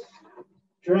to this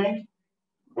drink,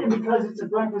 and because it's a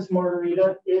breakfast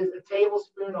margarita, is a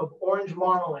tablespoon of orange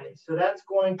marmalade. So that's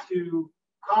going to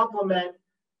complement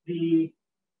the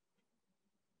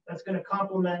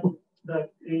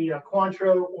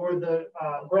Cointreau or the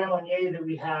Grand Marnier that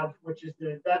we have, which is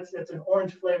that's an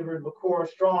orange flavored liqueur,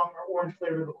 strong or orange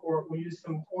flavored liqueur. We use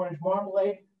some orange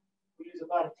marmalade. We use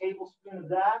about a tablespoon of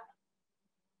that,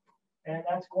 and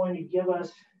that's going to give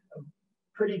us a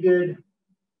pretty good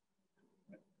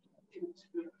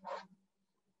tablespoon.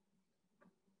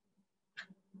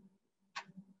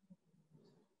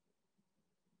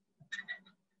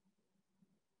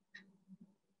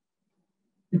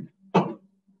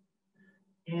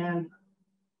 And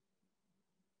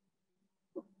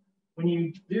when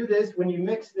you do this, when you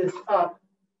mix this up,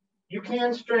 you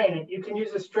can strain it. You can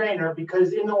use a strainer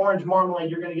because in the orange marmalade,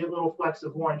 you're going to get little flecks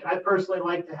of orange. I personally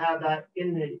like to have that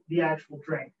in the actual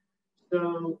drink.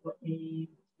 So let me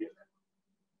get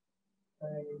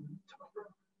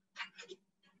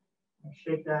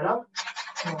shake that up.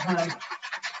 We'll have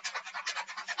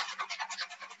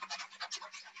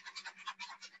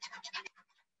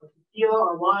tequila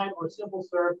or lime or simple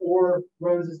syrup or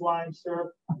Rose's lime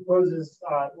syrup, Rose's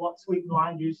sweetened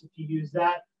lime juice. If you use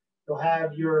that, you'll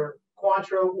have your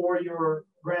Cointreau or your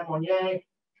Grand Marnier,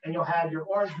 and you'll have your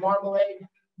orange marmalade.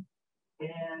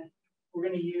 And we're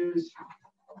going to use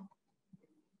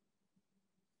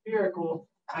spherical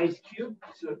ice cube,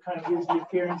 so it kind of gives the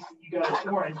appearance that you got an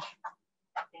orange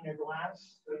in your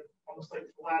glass, so almost like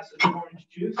a glass of orange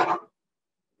juice.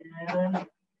 And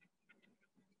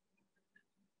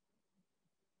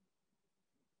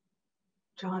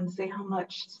John, say how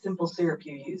much simple syrup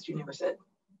you used. You never said.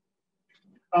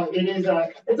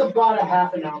 It's about a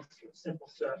 ½ ounce of simple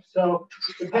syrup. So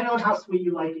depending on how sweet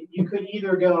you like it, you could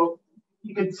either go.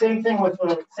 You could same thing with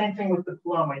the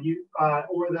Paloma,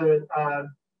 or the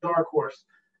dark horse.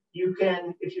 You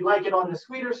can, if you like it on the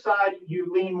sweeter side,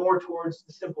 you lean more towards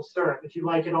the simple syrup. If you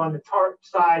like it on the tart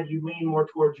side, you lean more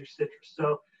towards your citrus.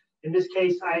 So in this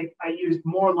case, I used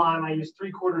more lime. I used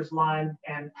 3/4 lime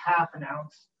and ½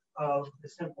 ounce of the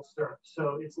simple syrup.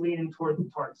 So it's leaning toward the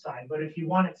tart side. But if you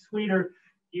want it sweeter,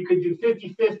 you could do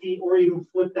 50-50 or even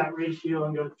flip that ratio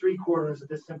and go 3/4 of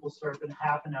the simple syrup and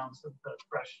 ½ ounce of the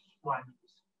fresh lime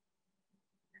juice.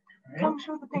 Right. Come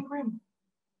show the pink rim.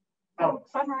 Oh,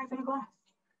 sunrise in a glass.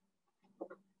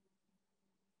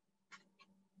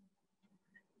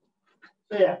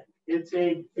 So yeah, it's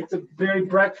a very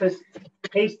breakfast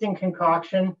tasting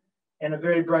concoction and a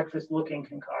very breakfast looking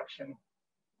concoction.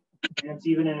 And it's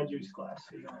even in a juice glass.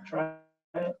 So you want to try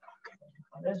it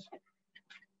on this.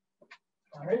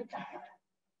 All right.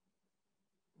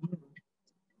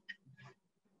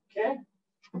 Okay.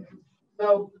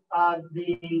 So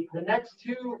the next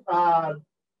two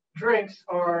drinks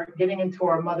are getting into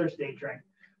our Mother's Day drink.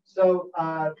 So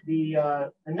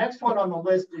the next one on the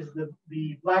list is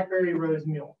the Blackberry Rose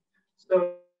Mule.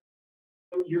 So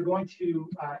you're going to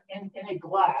in a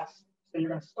glass. So you're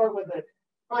going to start with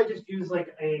probably just use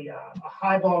like a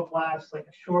highball glass, like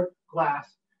a short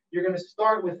glass. You're going to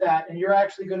start with that, and you're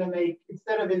actually going to make,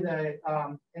 instead of in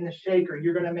the shaker,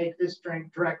 you're going to make this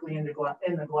drink directly in the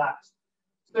glass.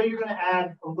 So you're going to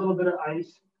add a little bit of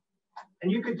ice,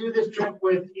 and you could do this drink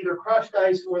with either crushed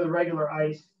ice or the regular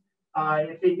ice.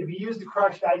 If you use the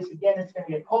crushed ice, again, it's going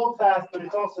to get cold fast, but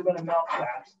it's also going to melt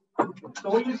fast. So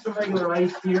we'll use some regular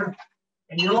ice here,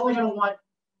 and you're only going to want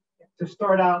to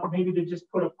start out maybe to just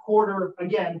put a quarter.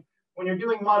 Again, when you're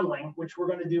doing muddling, which we're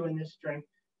going to do in this drink,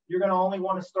 you're going to only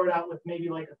want to start out with maybe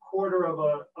like a quarter of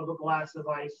a glass of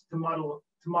ice to muddle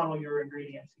your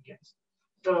ingredients against.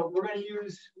 So we're going to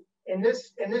use in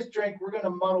this drink, we're going to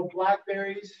muddle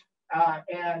blackberries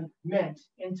and mint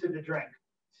into the drink.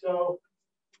 So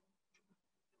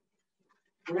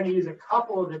we're going to use a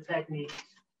couple of the techniques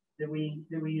that we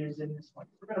use in this one.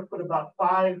 We're going to put about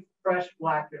 5 fresh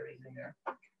blackberries in there,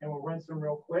 and we'll rinse them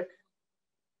real quick.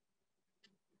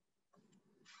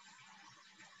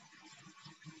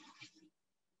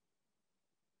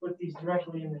 Put these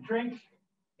directly in the drink,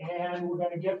 and we're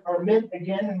going to get our mint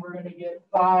again, and we're going to get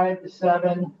 5 to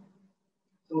 7.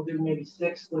 So we'll do maybe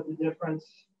 6, split the difference.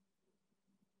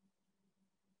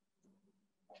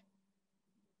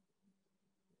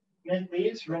 Mint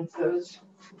leaves, rinse those.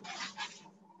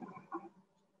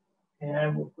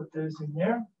 And we'll put those in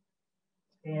there.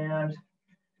 And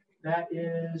that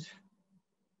is,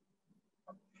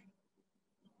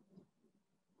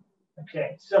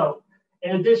 okay, so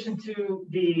in addition to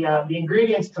the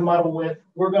ingredients to muddle with,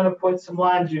 we're going to put some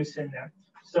lime juice in there.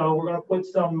 So we're going to put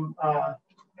some,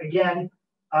 again,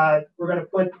 we're going to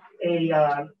put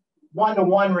a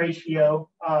 1-to-1 ratio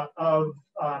of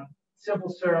simple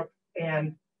syrup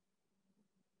and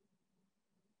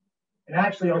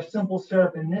actually our simple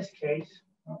syrup in this case,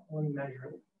 let me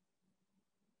measure it.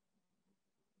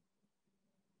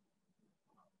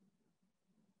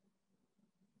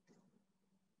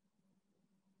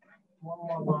 One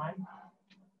more line.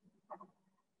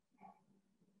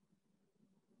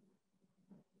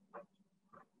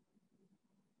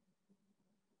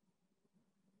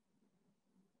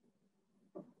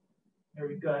 There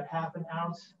we go, 1/2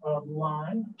 ounce of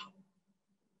lime.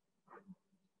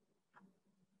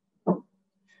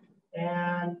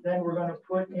 And then we're going to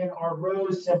put in our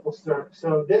rose simple syrup.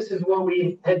 So this is what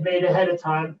we had made ahead of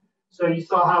time. So you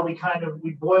saw how we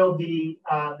boiled the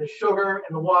sugar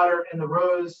and the water and the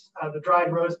rose, the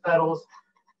dried rose petals.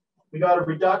 We got a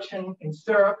reduction in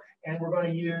syrup, and we're going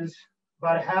to use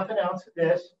about 1/2 ounce of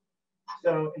this.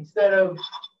 So instead of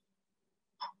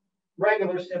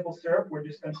regular simple syrup, we're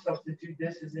just going to substitute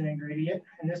this as an ingredient.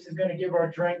 And this is going to give our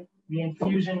drink the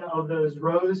infusion of those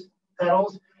rose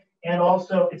petals. And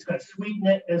also it's going to sweeten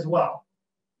it as well.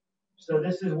 So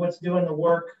this is what's doing the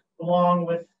work along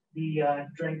with the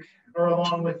drink, or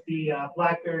along with the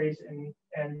blackberries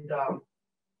and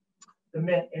the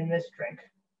mint in this drink.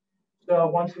 So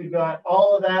once we've got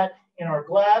all of that in our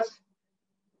glass,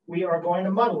 we are going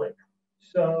to muddle it.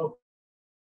 So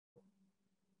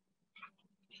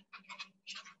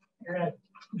you're going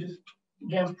to just,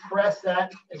 again, press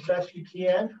that as best you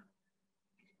can,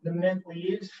 the mint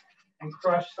leaves, and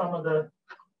crush some of the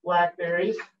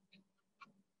blackberries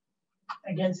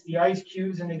against the ice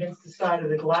cubes and against the side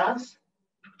of the glass.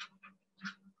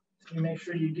 So you make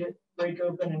sure you break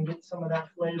open and get some of that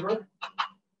flavor,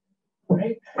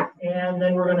 right? And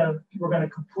then we're gonna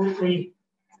completely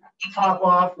top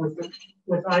off with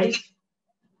ice.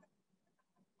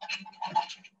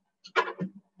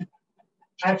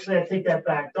 Actually, I take that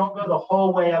back. Don't go the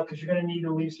whole way up because you're going to need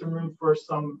to leave some room for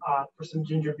some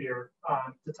ginger beer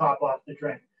to top off the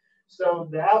drink. So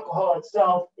the alcohol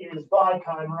itself is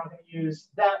vodka, and we're not going to use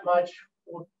that much.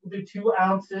 We'll do 2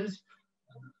 ounces,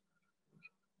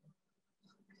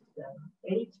 7,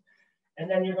 8, and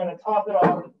then you're going to top it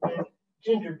off with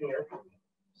ginger beer.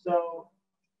 So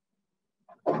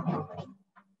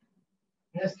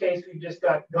in this case, we've just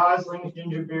got Gosling's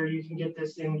ginger beer. You can get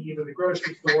this in either the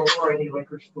grocery store or any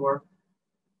liquor store.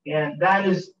 And that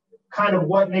is kind of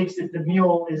what makes it the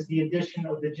Mule, is the addition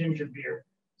of the ginger beer.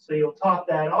 So you'll top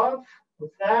that off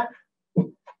with that,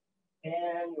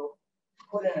 and you'll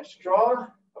put in a straw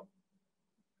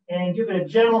and give it a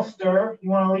gentle stir. You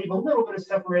want to leave a little bit of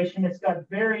separation. It's got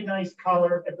very nice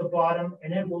color at the bottom,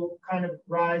 and it will kind of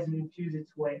rise and infuse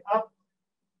its way up.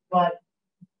 But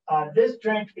this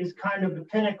drink is kind of the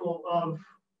pinnacle of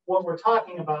what we're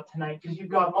talking about tonight, because you've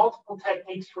got multiple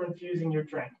techniques for infusing your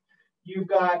drink. You've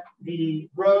got the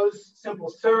rose simple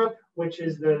syrup, which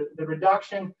is the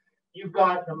reduction. You've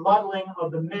got the muddling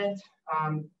of the mint,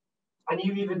 and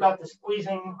you've even got the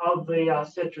squeezing of the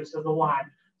citrus, of the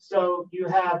lime. So you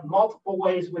have multiple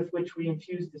ways with which we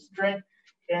infuse this drink,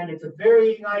 and it's a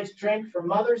very nice drink for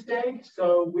Mother's Day.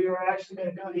 So we are actually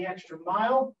going to go the extra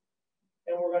mile,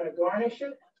 and we're going to garnish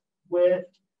it with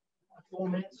a full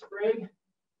mint sprig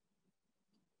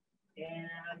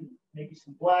and maybe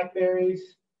some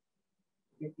blackberries.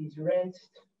 Get these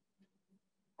rinsed.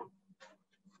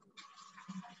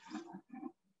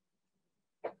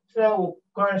 So we'll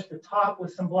garnish the top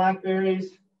with some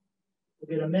blackberries.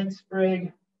 We'll get a mint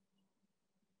sprig.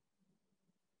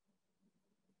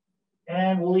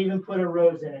 And we'll even put a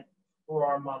rose in it for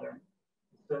our mother.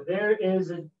 So there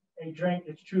is a drink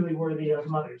that's truly worthy of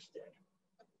Mother's Day.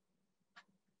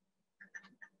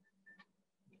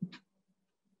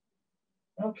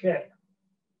 Okay.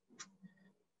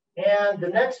 And the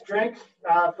next drink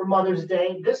for Mother's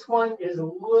Day, this one is a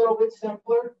little bit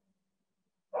simpler.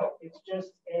 it's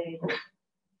just a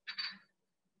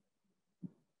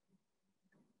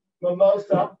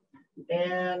Mimosa,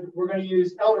 and we're going to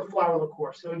use elderflower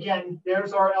liqueur. So again,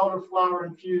 there's our elderflower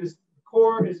infused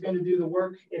liqueur is going to do the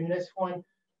work in this one.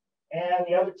 And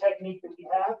the other technique that we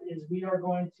have is we are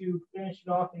going to finish it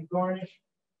off and garnish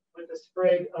with a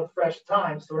sprig of fresh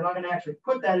thyme. So we're not going to actually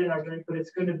put that in our drink, but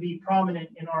it's going to be prominent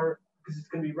in our, because it's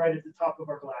going to be right at the top of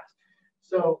our glass.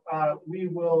 So we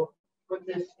will put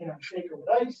this in our shaker with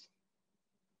ice.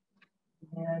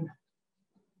 And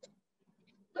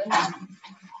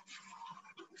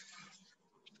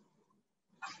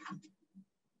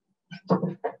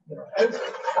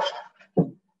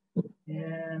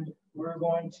and we're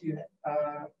going to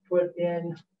put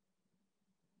in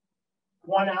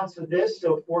 1 ounce of this,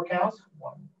 so 4 counts,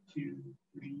 1, 2,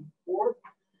 3, 4.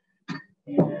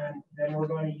 And then we're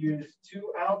going to use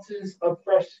 2 ounces of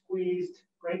fresh squeezed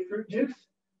grapefruit juice.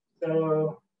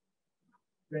 So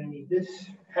we're going to need this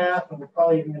half, and we're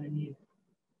probably even going to need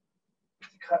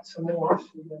to cut some more. So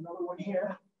we got another one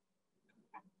here.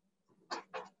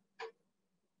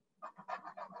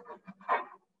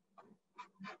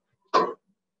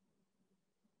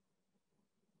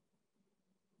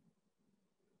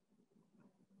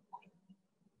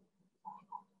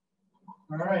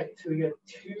 All right, so we got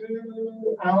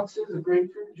 2 ounces of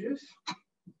grapefruit juice.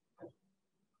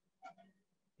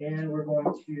 And we're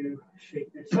going to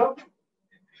shake this up.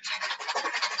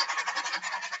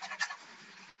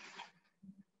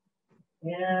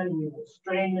 And we will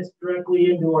strain this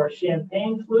directly into our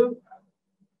champagne flute.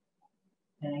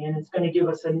 And again, it's going to give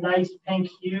us a nice pink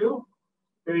hue,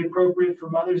 very appropriate for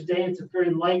Mother's Day. It's a very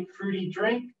light, fruity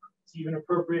drink. It's even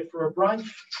appropriate for a brunch.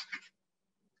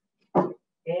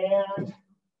 And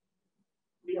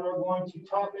we are going to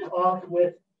top it off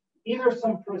with either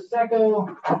some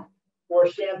Prosecco or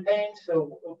champagne.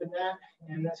 So we'll open that.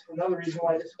 And that's another reason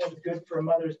why this one's good for a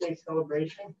Mother's Day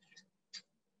celebration.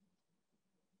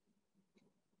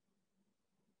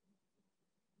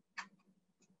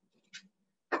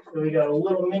 So we got a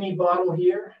little mini bottle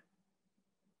here.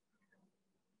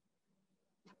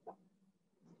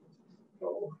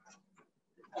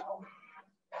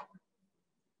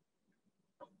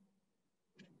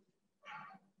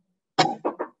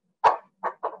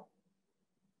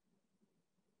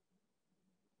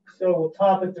 So we'll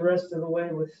top it the rest of the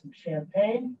way with some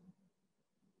champagne,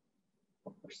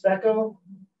 Prosecco,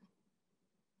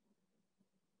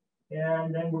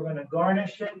 and then we're going to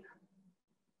garnish it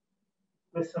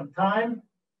with some thyme,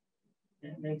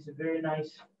 and it makes a very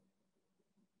nice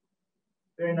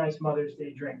Mother's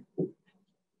Day drink.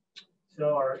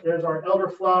 So there's our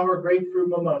elderflower grapefruit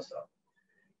mimosa.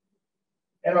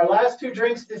 And our last 2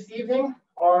 drinks this evening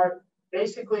are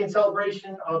basically in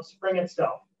celebration of spring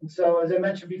itself. And so, as I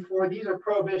mentioned before, these are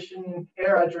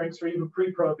Prohibition-Era drinks or even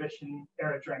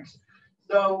pre-Prohibition-Era drinks.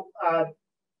 So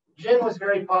gin was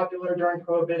very popular during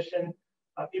Prohibition.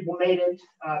 People made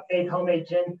homemade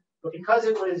gin, but because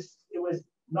it was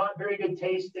not very good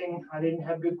tasting, I didn't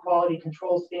have good quality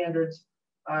control standards,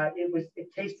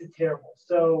 it tasted terrible.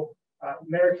 So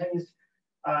Americans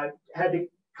had to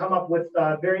come up with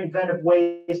very inventive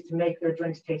ways to make their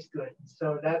drinks taste good.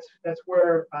 So that's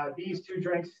where these 2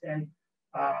 drinks and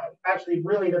actually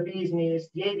really the bee's knees,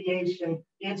 the Aviation,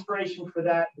 the inspiration for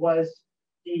that was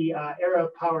the era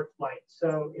of powered flight.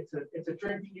 So it's a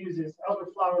drink that uses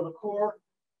elderflower liqueur,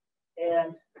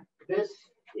 and this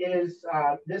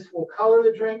will color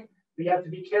the drink, but you have to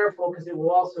be careful because it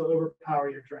will also overpower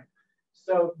your drink.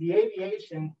 So the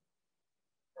Aviation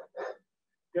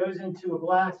goes into a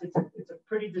glass. It's a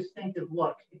pretty distinctive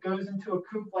look. It goes into a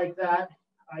coupe like that,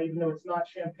 even though it's not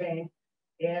champagne.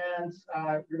 And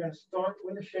you're going to start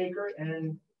with a shaker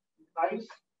and ice.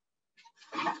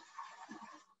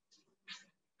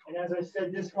 And as I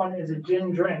said, this one is a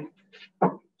gin drink,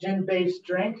 gin-based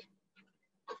drink.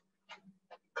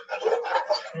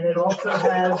 And it also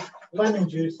has lemon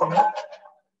juice in it.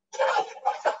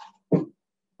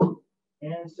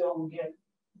 And so we'll get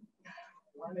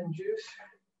lemon juice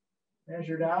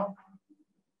measured out.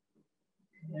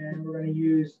 And we're going to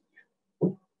use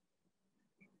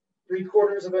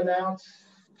 3/4 ounce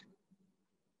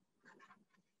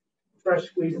fresh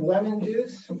squeezed lemon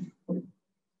juice.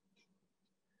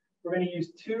 We're going to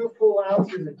use 2 full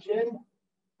ounces of gin.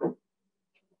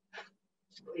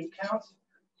 So 8 counts.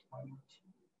 1,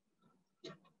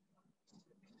 2,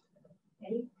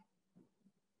 8.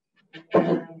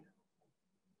 And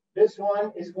this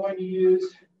one is going to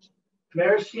use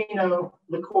maraschino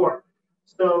liqueur.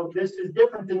 So this is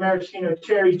different than maraschino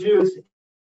cherry juice. It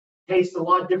tastes a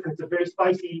lot different. It's a very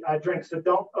spicy drink. So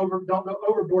don't go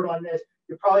overboard on this.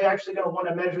 You're probably actually going to want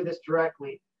to measure this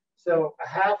directly. So a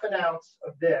half an ounce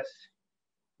of this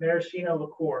maraschino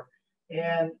liqueur.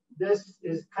 And this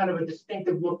is kind of a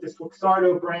distinctive look. This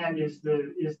Luxardo brand is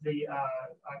the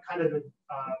kind of the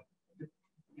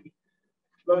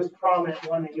most prominent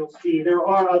one that you'll see. There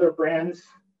are other brands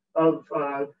of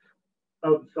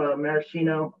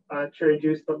maraschino cherry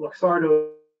juice, but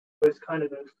Luxardo is kind of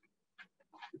the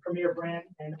premier brand,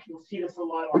 and you'll see this a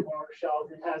lot on our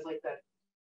shelves. It has like that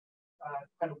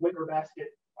kind of wicker basket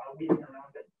weaving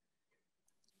around it.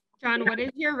 John, what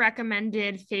is your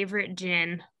recommended favorite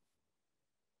gin?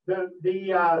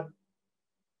 I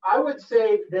would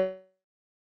say that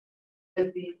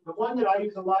the one that I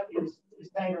use a lot is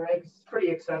Tanqueray. It's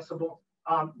pretty accessible.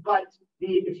 But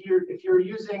if you're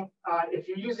using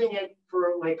it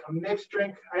for like a mixed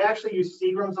drink, I actually use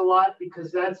Seagram's a lot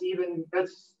because that's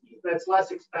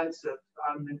less expensive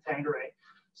than Tanqueray.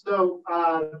 So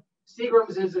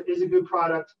Seagram's is a good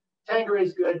product. Tanqueray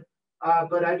is good.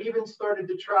 But I've even started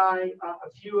to try a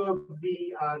few of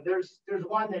the, there's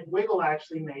one that Wiggle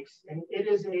actually makes, and it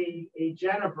is a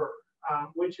Genever,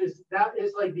 which is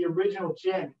like the original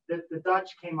gin that the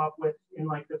Dutch came up with in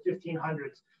like the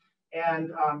 1500s.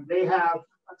 And they have,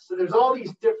 so there's all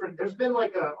these different, there's been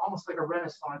like almost like a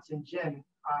renaissance in gin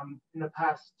in the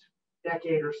past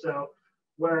decade or so,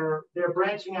 where they're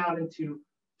branching out into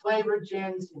flavored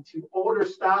gins, into older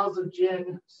styles of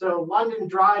gin. So London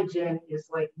dry gin is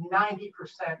like 90%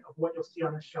 of what you'll see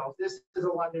on the shelf. This is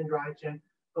a London dry gin,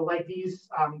 but like these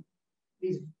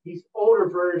older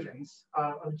versions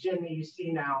of gin that you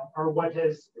see now are what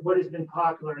has been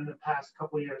popular in the past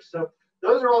couple of years. So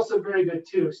those are also very good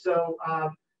too. So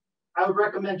I would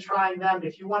recommend trying them.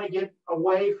 If you want to get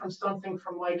away from something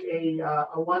from like a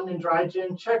London dry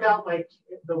gin, check out like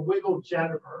the Wiggle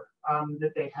Genever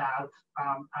that they have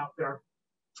out there.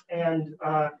 And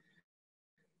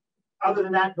other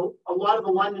than that, a lot of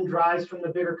the London dries from the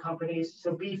bigger companies,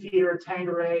 so Beefeater,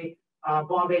 Tanqueray,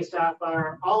 Bombay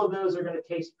Sapphire, all of those are going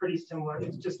to taste pretty similar.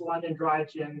 It's just London dry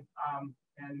gin.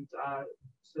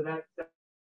 So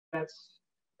that's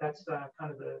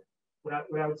kind of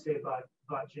what I would say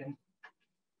about gin.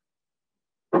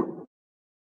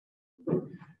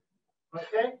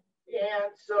 Okay,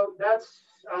 and so that's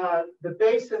the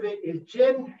base of it is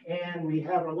gin, and we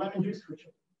have our lemon juice, which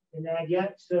I didn't add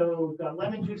yet. So we've got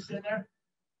lemon juice in there,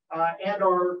 and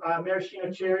our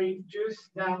maraschino cherry juice.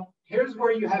 Now, here's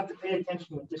where you have to pay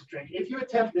attention with this drink. If you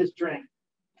attempt this drink,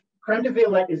 creme de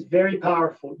violette is very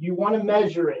powerful. You want to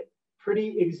measure it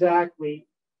pretty exactly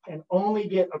and only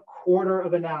get 1/4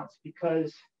 of an ounce,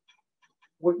 because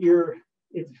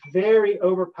it's very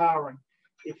overpowering.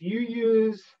 If you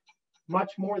use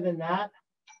much more than that,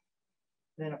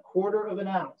 than 1/4 of an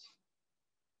ounce,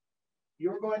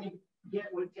 you're going to get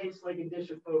what tastes like a dish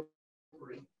of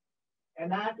potpourri.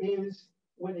 And that is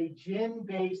with a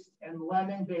gin-based and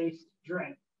lemon-based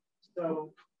drink.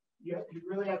 So you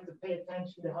really have to pay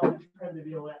attention to how much creme de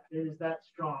violette is that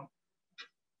strong.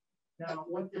 Now,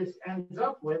 what this ends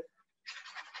up with,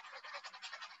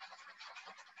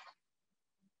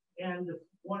 and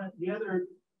the other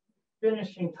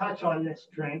finishing touch on this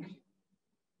drink,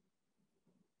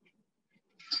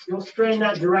 you'll strain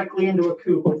that directly into a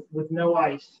coupe with no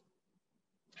ice.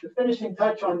 The finishing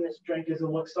touch on this drink is a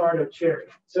Luxardo cherry.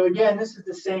 So again, this is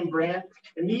the same brand,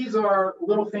 and these are a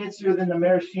little fancier than the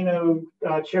maraschino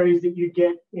cherries that you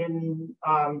get in,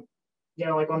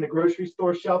 like on the grocery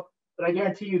store shelf. But I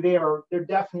guarantee you, they're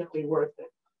definitely worth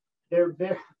it.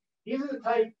 These are the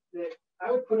type that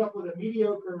I would put up with a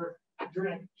mediocre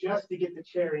drink just to get the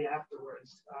cherry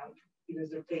afterwards,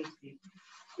 because they're tasty.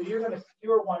 So you're going to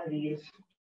skewer one of these,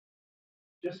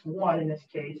 just one in this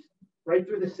case, right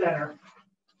through the center,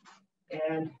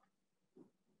 and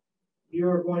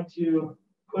you're going to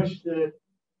push the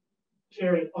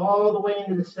cherry all the way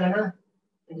into the center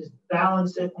and just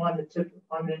balance it on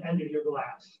the end of your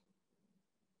glass.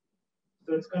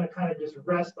 So it's going to kind of just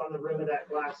rest on the rim of that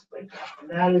glass like that. And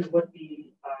that is what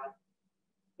the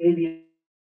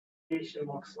Aviation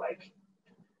looks like.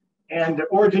 And the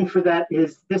origin for that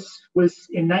is, this was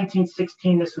in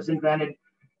 1916, this was invented.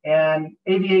 And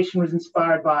Aviation was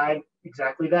inspired by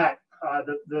exactly that,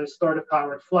 the start of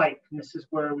powered flight. And this is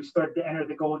where we started to enter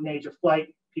the golden age of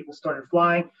flight. People started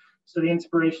flying. So the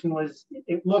inspiration was,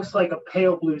 it looks like a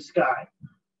pale blue sky.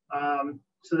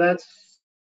 So that's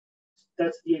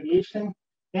the Aviation.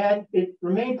 And it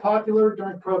remained popular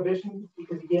during Prohibition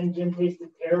because, again, gin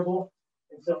tasted terrible.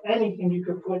 And so anything you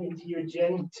could put into your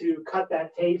gin to cut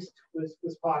that taste was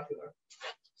popular.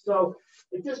 So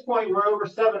at this point, we're over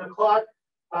 7 o'clock.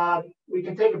 We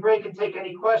can take a break and take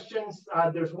any questions.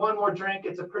 There's one more drink.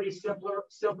 It's a pretty simple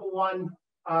one.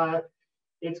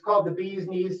 It's called the bee's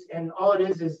knees, and all it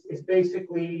is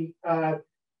basically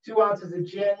 2 ounces of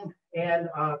gin and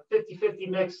a 50-50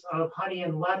 mix of honey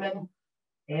and lemon.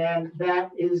 And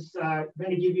that is going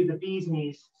to give you the bee's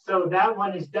knees. So that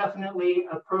one is definitely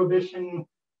a Prohibition,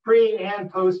 pre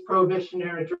and post Prohibition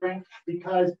era drink,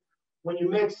 because when you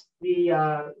mix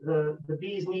the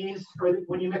bee's knees, or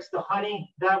when you mix the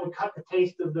honey, that would cut the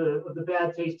taste of the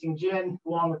bad tasting gin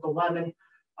along with the lemon.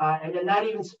 And then that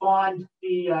even spawned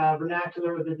the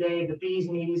vernacular of the day, the bee's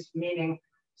knees, meaning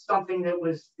something that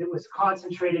was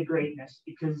concentrated greatness,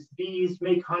 because bees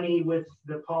make honey with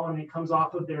the pollen that comes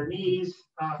off of their knees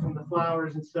from the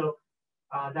flowers. And so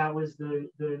that was the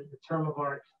term of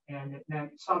art, and it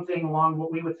meant something along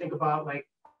what we would think about like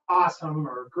awesome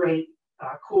or great,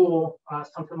 cool,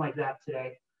 something like that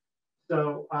today.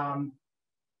 So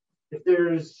if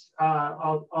there's,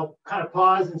 I'll kind of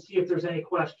pause and see if there's any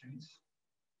questions.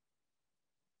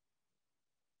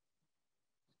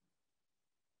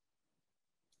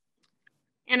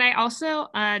 And I also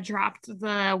dropped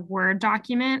the Word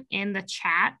document in the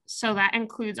chat. So that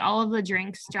includes all of the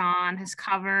drinks John has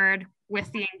covered with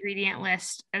the ingredient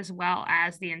list as well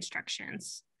as the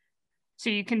instructions. So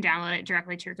you can download it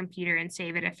directly to your computer and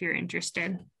save it if you're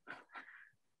interested.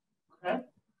 Okay.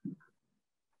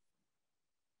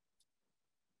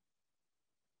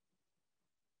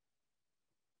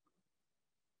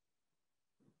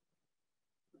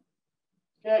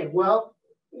 Okay, well,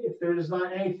 if there's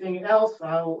not anything else,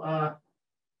 I'll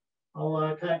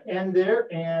kind of end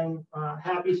there. And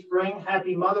happy spring,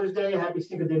 happy Mother's Day, happy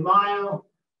Cinco de Mayo.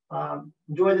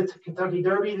 Enjoy the Kentucky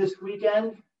Derby this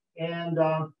weekend. And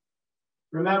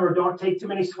remember, don't take too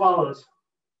many swallows.